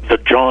seen the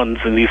Johns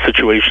in these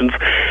situations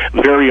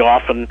very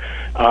often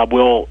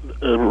will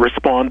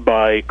respond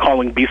by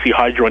calling BC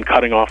Hydro and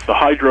cutting off the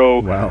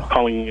hydro,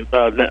 calling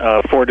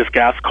Fortis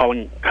Gas,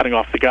 cutting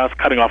off the gas,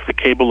 cutting off the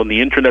cable and the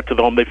internet to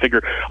the home. They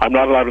figure, I'm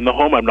not allowed in the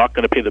home, I'm not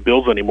going to pay the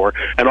bills anymore.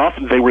 And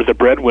often they were the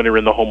breadwinner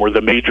in the home, or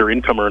the major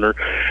income earner,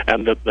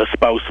 and the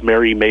spouse,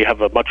 Mary, may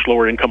have a much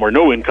lower income or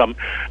no income,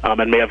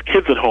 and may have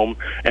kids at home.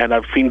 And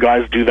I've seen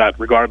guys do that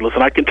regardless.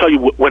 And I can tell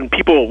you,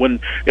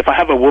 if I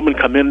have a woman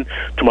come in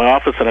to my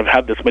office, and I've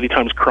had this many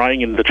times,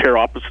 crying in the chair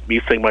opposite me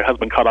saying my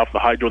husband cut off the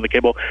hydro and the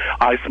cable,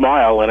 I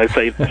smile and I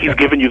say, he's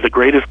given you the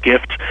greatest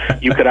gift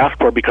you could ask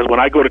for, because when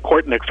I go to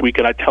court next week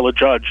and I tell a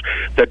judge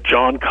that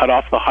John cut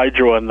off the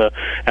hydro and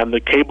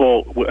the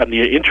cable and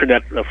the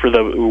internet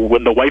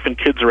when the wife and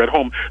kids are at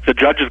home, the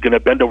judge is going to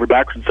bend over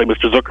backwards and say,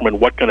 Mr. Zuckerman,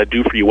 what can I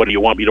do for you? What do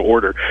you want me to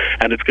order?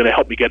 And it's going to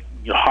help me get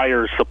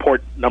higher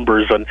support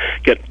numbers and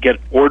get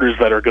orders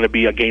that are going to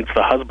be against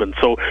the husband.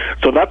 So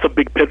that's a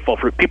big pitfall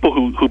for people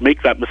who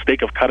make that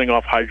mistake of cutting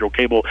off hydro,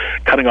 cable,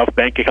 cutting off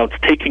bank accounts,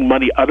 taking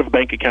money out of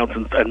bank accounts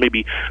and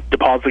maybe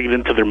depositing it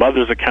into their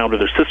mother's account or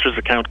their sister's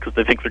account because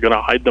they think they're going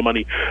to hide the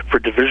money for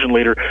division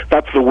later.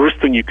 That's the worst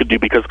thing you could do,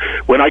 because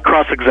when I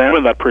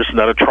cross-examine that person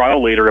at a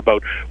trial later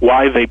about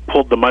why they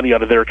pulled the money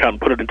out of their account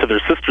and put it into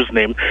their sister's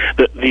name,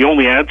 the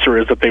only answer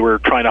is that they were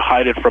trying to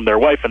hide it from their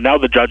wife. And now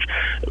the judge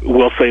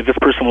will say this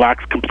person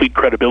lacks complete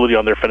credibility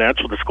on their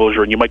financial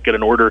disclosure, and you might get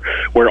an order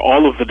where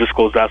all of the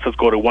disclosed assets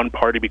go to one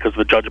party because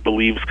the judge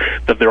believes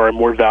that there are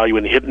more value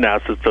in hidden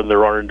assets than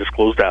there are in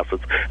disclosed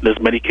assets. And there's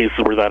many cases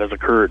where that has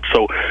occurred.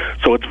 So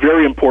it's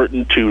very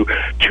important to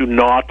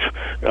not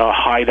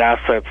hide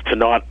assets, to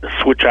not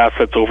switch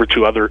assets over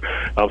to other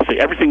things.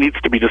 Everything needs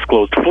to be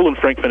disclosed. Full and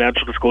frank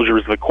financial disclosure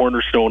is the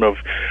cornerstone of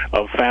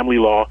family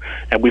law,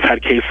 and we've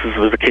had cases.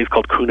 There's a case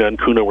called Kuna and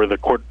Kuna where the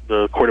Court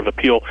of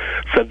Appeal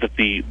said that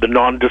the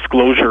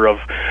non-disclosure of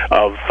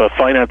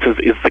finances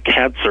is the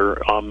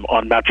cancer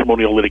on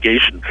matrimonial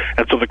litigation,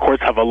 and so the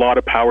courts have a lot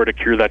of power to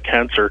cure that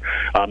cancer,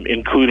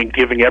 including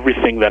giving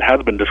everything that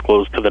has been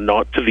disclosed to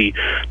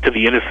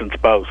the innocent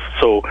spouse.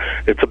 So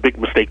it's a big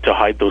mistake to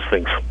hide those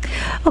things.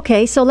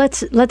 Okay, so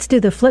let's do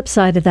the flip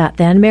side of that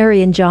then.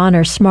 Mary and John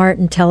are smart,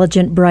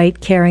 intelligent,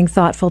 bright, caring,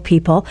 thoughtful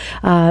people.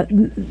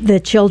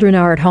 The children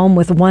are at home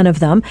with one of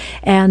them,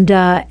 and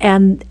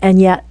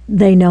yet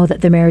they know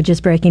that the marriage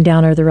is breaking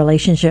down or the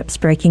relationship's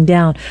breaking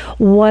down.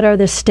 What are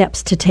the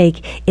steps to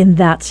take in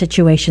that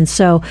situation?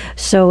 So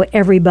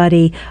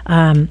everybody,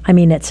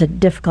 it's a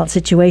difficult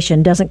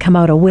situation, doesn't come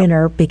out a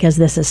winner, because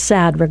this is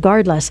sad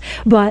regardless,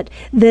 but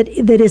that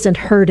isn't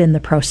hurt in the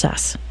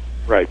process.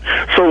 Right.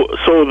 So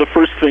the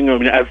first thing,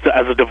 as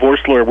a divorce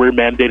lawyer, we're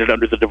mandated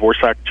under the Divorce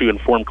Act to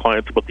inform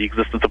clients about the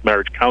existence of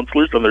marriage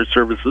counselors and their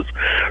services.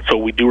 So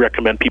we do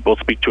recommend people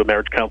speak to a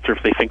marriage counselor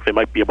if they think they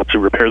might be able to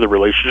repair the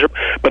relationship.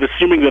 But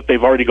assuming that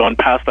they've already gone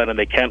past that and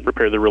they can't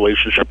repair the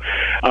relationship,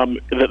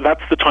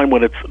 that's the time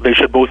when they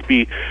should both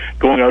be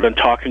going out and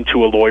talking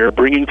to a lawyer,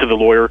 bringing to the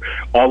lawyer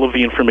all of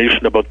the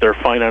information about their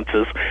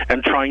finances,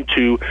 and trying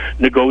to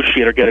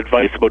negotiate or get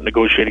advice about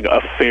negotiating a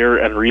fair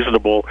and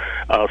reasonable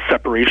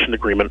separation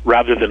agreement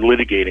rather than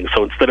litigating.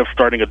 So instead of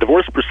starting a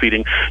divorce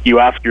proceeding, you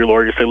ask your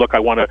lawyer, you say, look, I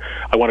want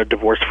to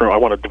divorce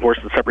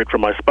and separate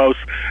from my spouse,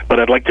 but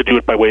I'd like to do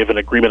it by way of an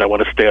agreement. I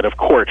want to stay out of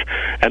court.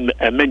 And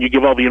then you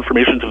give all the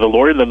information to the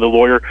lawyer, and then the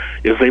lawyer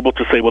is able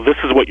to say, well, this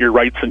is what your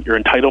rights and your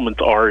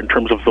entitlements are in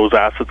terms of those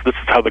assets. This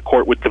is how the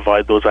court would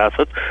divide those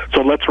assets.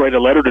 So let's write a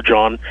letter to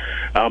John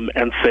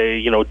and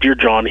say, dear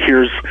John,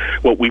 here's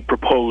what we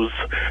propose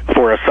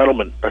for a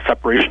settlement, a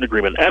separation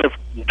agreement. And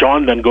if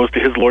John then goes to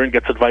his lawyer and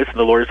gets advice, and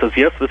the lawyer says,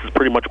 yes, this is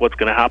pretty much what's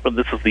going to happen.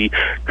 This is the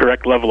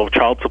correct level of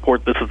child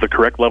support. This is the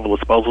correct level of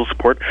spousal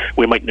support.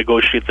 We might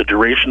negotiate the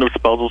duration of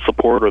spousal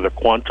support, or the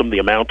quantum, the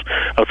amount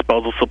of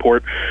spousal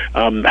support,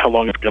 how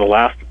long it's going to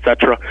last,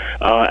 etc.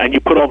 And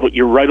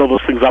you write all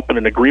those things up in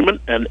an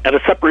agreement, and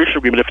a separation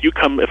agreement.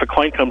 If a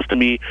client comes to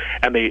me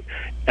and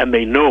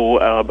they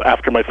know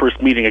after my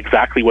first meeting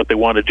exactly what they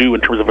want to do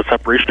in terms of a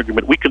separation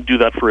agreement, we can do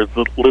that for as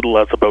little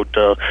as about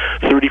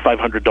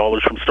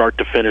 $3,500 from start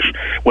to finish,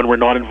 when we're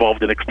not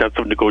involved in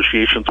extensive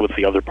negotiations with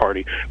the other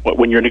party.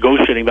 When you're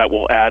negotiating, that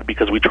will add,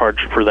 because we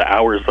charge for the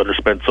hours that are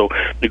spent. So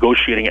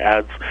negotiating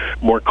adds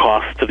more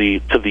cost to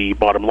the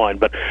bottom line.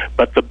 But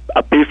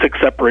a basic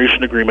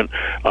separation agreement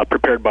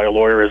prepared by a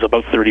lawyer is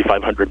about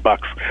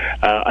 $3,500.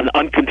 An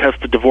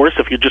uncontested divorce,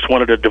 if you just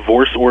wanted a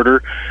divorce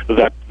order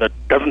that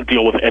doesn't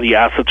deal with any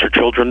assets or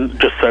children,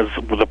 just says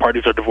the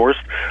parties are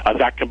divorced,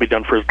 that can be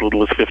done for as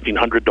little as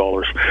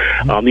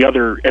 $1,500. On the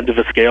other end of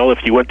the scale, if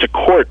you went to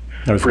court,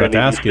 I was about to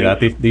ask you that.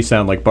 These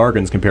sound like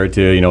bargains compared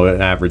to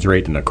an average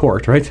rate in a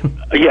court, right?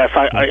 Yes,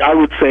 I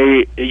would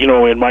say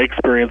in my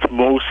experience,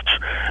 most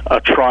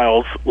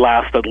trials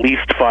last at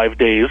least 5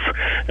 days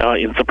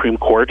in Supreme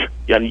Court.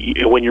 And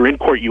when you're in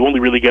court, you only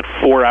really get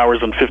 4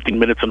 hours and 15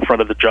 minutes in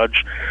front of the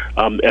judge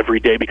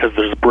every day, because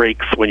there's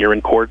breaks when you're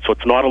in court. So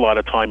it's not a lot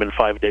of time in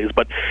 5 days.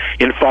 But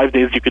in 5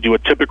 days, you could do a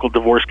typical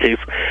divorce case,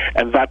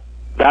 and that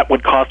that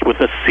would cost, with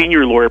a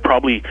senior lawyer,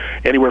 probably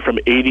anywhere from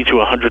 $80,000 to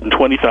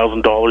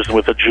 $120,000, and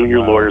with a junior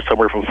lawyer,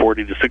 somewhere from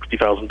 $40,000 to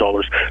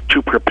 $60,000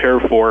 to prepare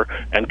for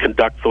and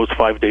conduct those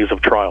 5 days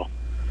of trial.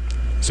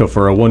 So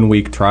for a 1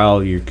 week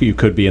trial, you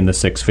could be in the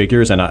six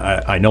figures, and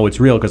I know it's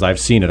real because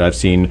I've seen it. I've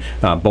seen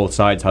both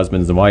sides,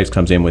 husbands and wives,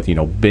 comes in with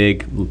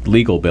big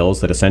legal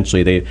bills that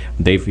essentially they've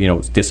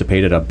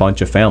dissipated a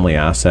bunch of family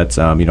assets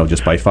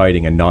just by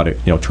fighting and not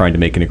trying to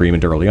make an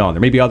agreement early on. There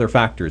may be other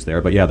factors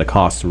there, but yeah, the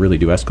costs really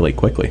do escalate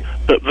quickly.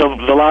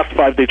 The last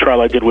 5 day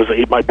trial I did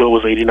my bill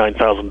was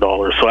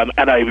 $89,000. So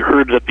and I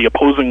heard that the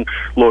opposing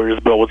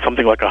lawyer's bill was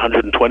something like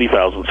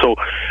 $120,000. So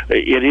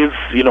it is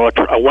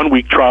a 1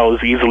 week trial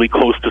is easily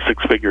close to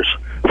six figures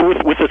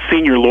with a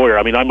senior lawyer.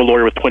 I mean, I'm a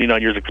lawyer with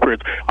 29 years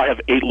experience. I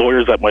have 8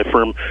 lawyers at my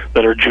firm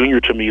that are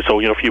junior to me. So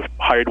if you've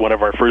hired one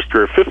of our first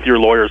year or fifth year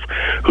lawyers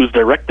who's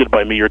directed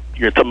by me,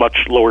 it's a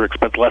much lower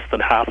expense, less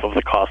than half of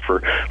the cost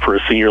for a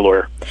senior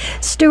lawyer.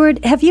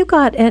 Stuart, have you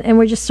got, and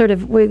we're just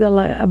we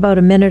got about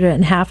a minute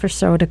and a half or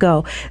so to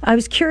go. I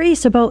was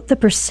curious about the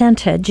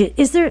percentage.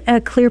 Is there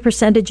a clear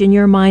percentage in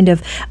your mind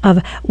of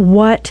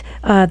what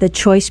the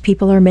choice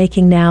people are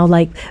making now,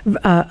 like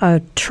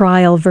a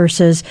trial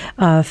versus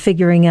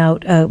figuring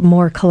out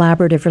more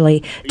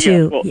collaboratively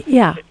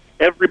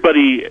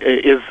Everybody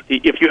is,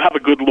 if you have a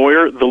good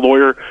lawyer, the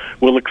lawyer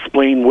will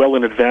explain well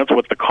in advance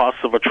what the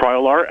costs of a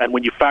trial are, and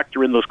when you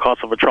factor in those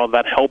costs of a trial,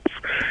 that helps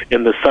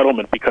in the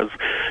settlement, because,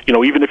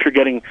 even if you're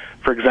getting,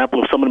 for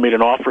example, if someone made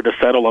an offer to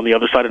settle on the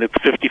other side and it's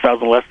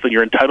 $50,000 less than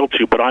you're entitled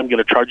to, but I'm going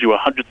to charge you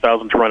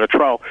 $100,000 to run a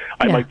trial,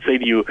 I might say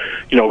to you,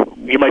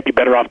 you might be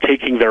better off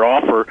taking their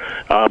offer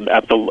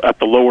at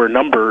the lower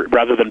number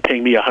rather than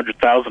paying me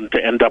 $100,000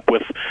 to end up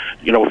with,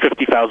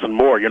 $50,000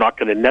 more. You're not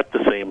going to net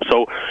the same.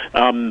 So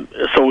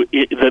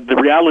the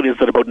reality is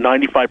that about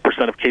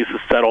 95% of cases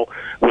settle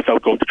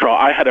without going to trial.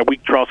 I had a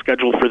week trial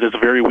scheduled for this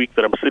very week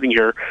that I'm sitting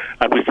here,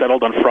 and we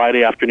settled on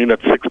Friday afternoon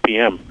at 6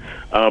 p.m.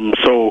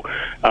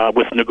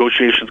 With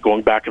negotiations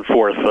going back and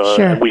forth,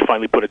 and we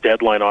finally put a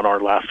deadline on our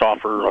last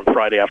offer on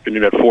Friday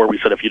afternoon at 4. We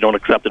said, if you don't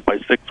accept it by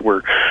 6,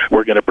 we're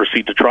going to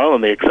proceed to trial,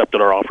 and they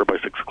accepted our offer by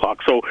 6 o'clock.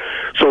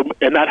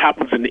 And that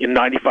happens in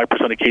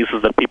 95% of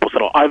cases that people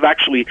settle. I've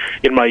actually,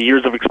 in my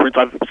years of experience,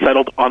 I've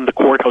settled on the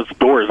courthouse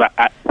doors,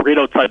 right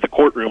outside the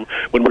courtroom.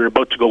 When we were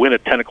about to go in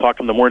at 10 o'clock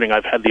in the morning,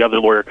 I've had the other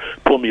lawyer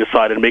pull me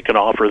aside and make an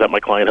offer that my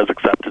client has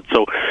accepted.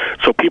 So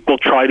people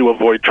try to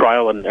avoid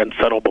trial and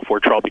settle before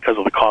trial because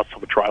of the costs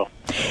of a trial.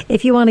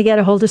 If you want to get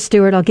a hold of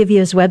Stuart, I'll give you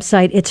his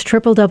website. It's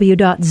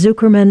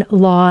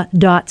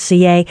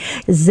www.zuckermanlaw.ca,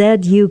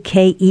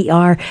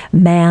 ZUKER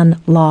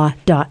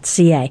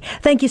manlaw.ca.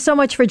 Thank you so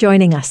much for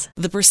joining us.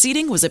 The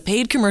proceeding was a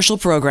paid commercial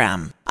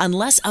program.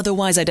 Unless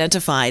otherwise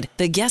identified,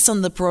 the guests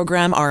on the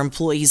program are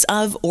employees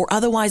of or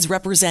otherwise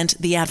represent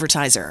the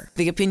advertiser.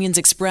 The opinions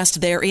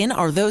expressed therein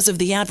are those of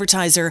the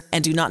advertiser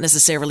and do not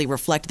necessarily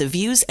reflect the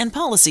views and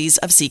policies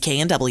of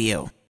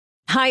CKNW.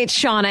 Hi, it's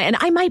Shauna, and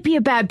I might be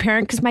a bad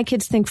parent because my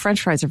kids think French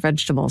fries are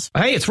vegetables.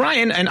 Hey, it's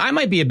Ryan, and I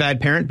might be a bad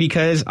parent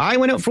because I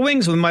went out for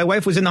wings when my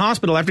wife was in the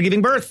hospital after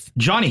giving birth.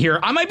 Johnny here.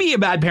 I might be a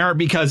bad parent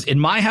because in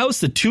my house,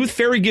 the tooth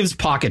fairy gives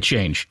pocket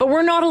change. But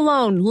we're not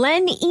alone.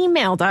 Len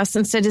emailed us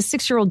and said his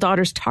 6-year-old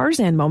daughter's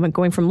Tarzan moment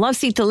going from love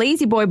seat to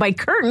lazy boy by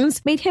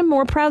curtains made him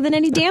more proud than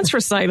any dance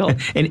recital.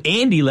 And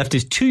Andy left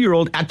his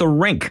 2-year-old at the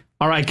rink.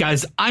 All right,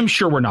 guys, I'm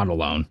sure we're not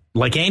alone.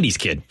 Like Andy's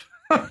kid.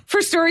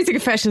 For stories and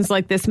confessions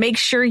like this, make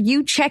sure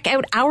you check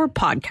out our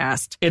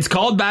podcast. It's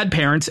called Bad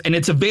Parents, and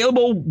it's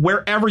available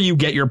wherever you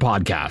get your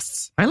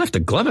podcasts. I left a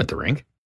glove at the rink.